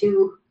bring you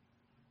to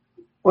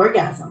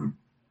orgasm,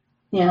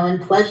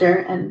 and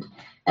pleasure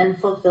and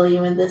fulfill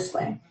you in this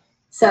way?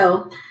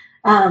 So,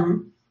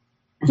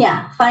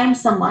 find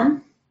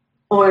someone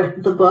or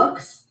the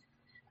books.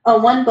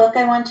 One book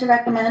I want to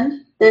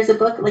recommend, there's a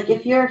book, like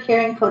if you're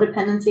hearing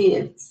codependency,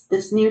 it's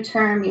this new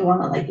term, you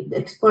want to like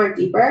explore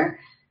deeper.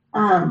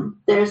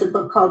 There's a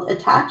book called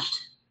Attached.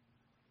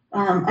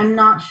 I'm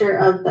not sure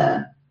of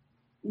the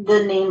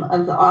name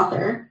of the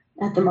author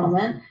at the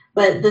moment,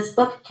 but this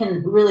book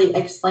can really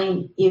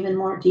explain even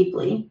more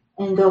deeply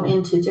and go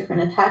into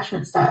different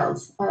attachment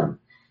styles of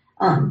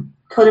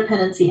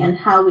codependency and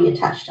how we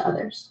attach to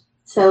others.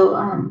 So,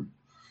 and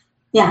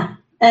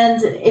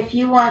if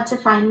you want to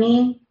find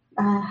me,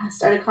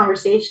 start a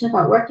conversation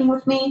about working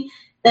with me,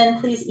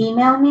 then please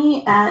email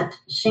me at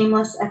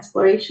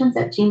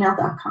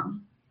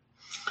shamelessexplorations@gmail.com.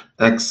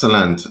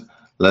 Excellent.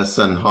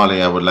 Listen,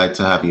 Holly, I would like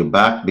to have you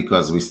back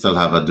because we still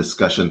have a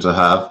discussion to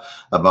have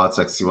about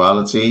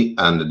sexuality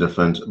and the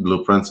different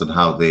blueprints and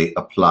how they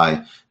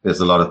apply. There's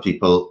a lot of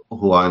people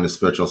who are in the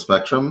spiritual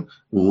spectrum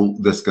who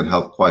this can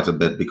help quite a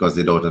bit because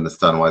they don't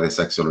understand why their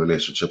sexual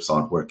relationships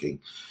aren't working.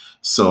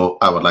 So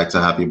I would like to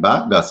have you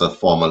back. That's a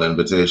formal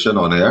invitation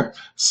on air.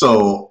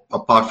 So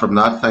apart from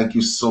that, thank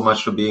you so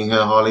much for being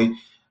here, Holly.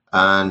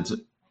 And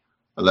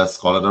let's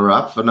call it a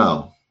wrap for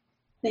now.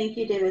 Thank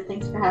you, David.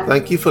 Thanks for having me.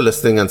 Thank you for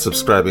listening and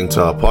subscribing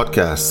to our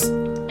podcast.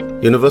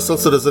 Universal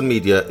Citizen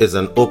Media is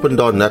an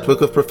open-door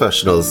network of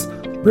professionals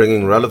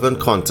bringing relevant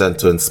content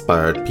to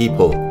inspired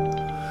people.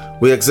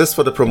 We exist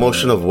for the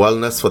promotion of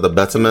wellness for the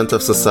betterment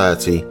of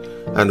society,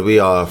 and we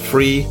are a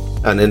free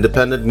and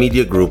independent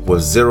media group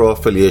with zero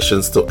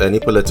affiliations to any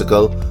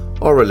political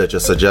or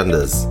religious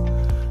agendas.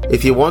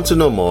 If you want to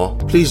know more,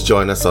 please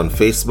join us on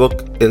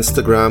Facebook,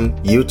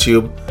 Instagram,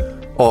 YouTube,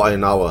 or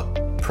in our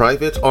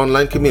private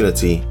online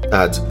community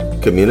at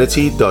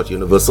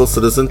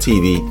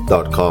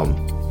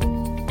community.universalcitizentv.com.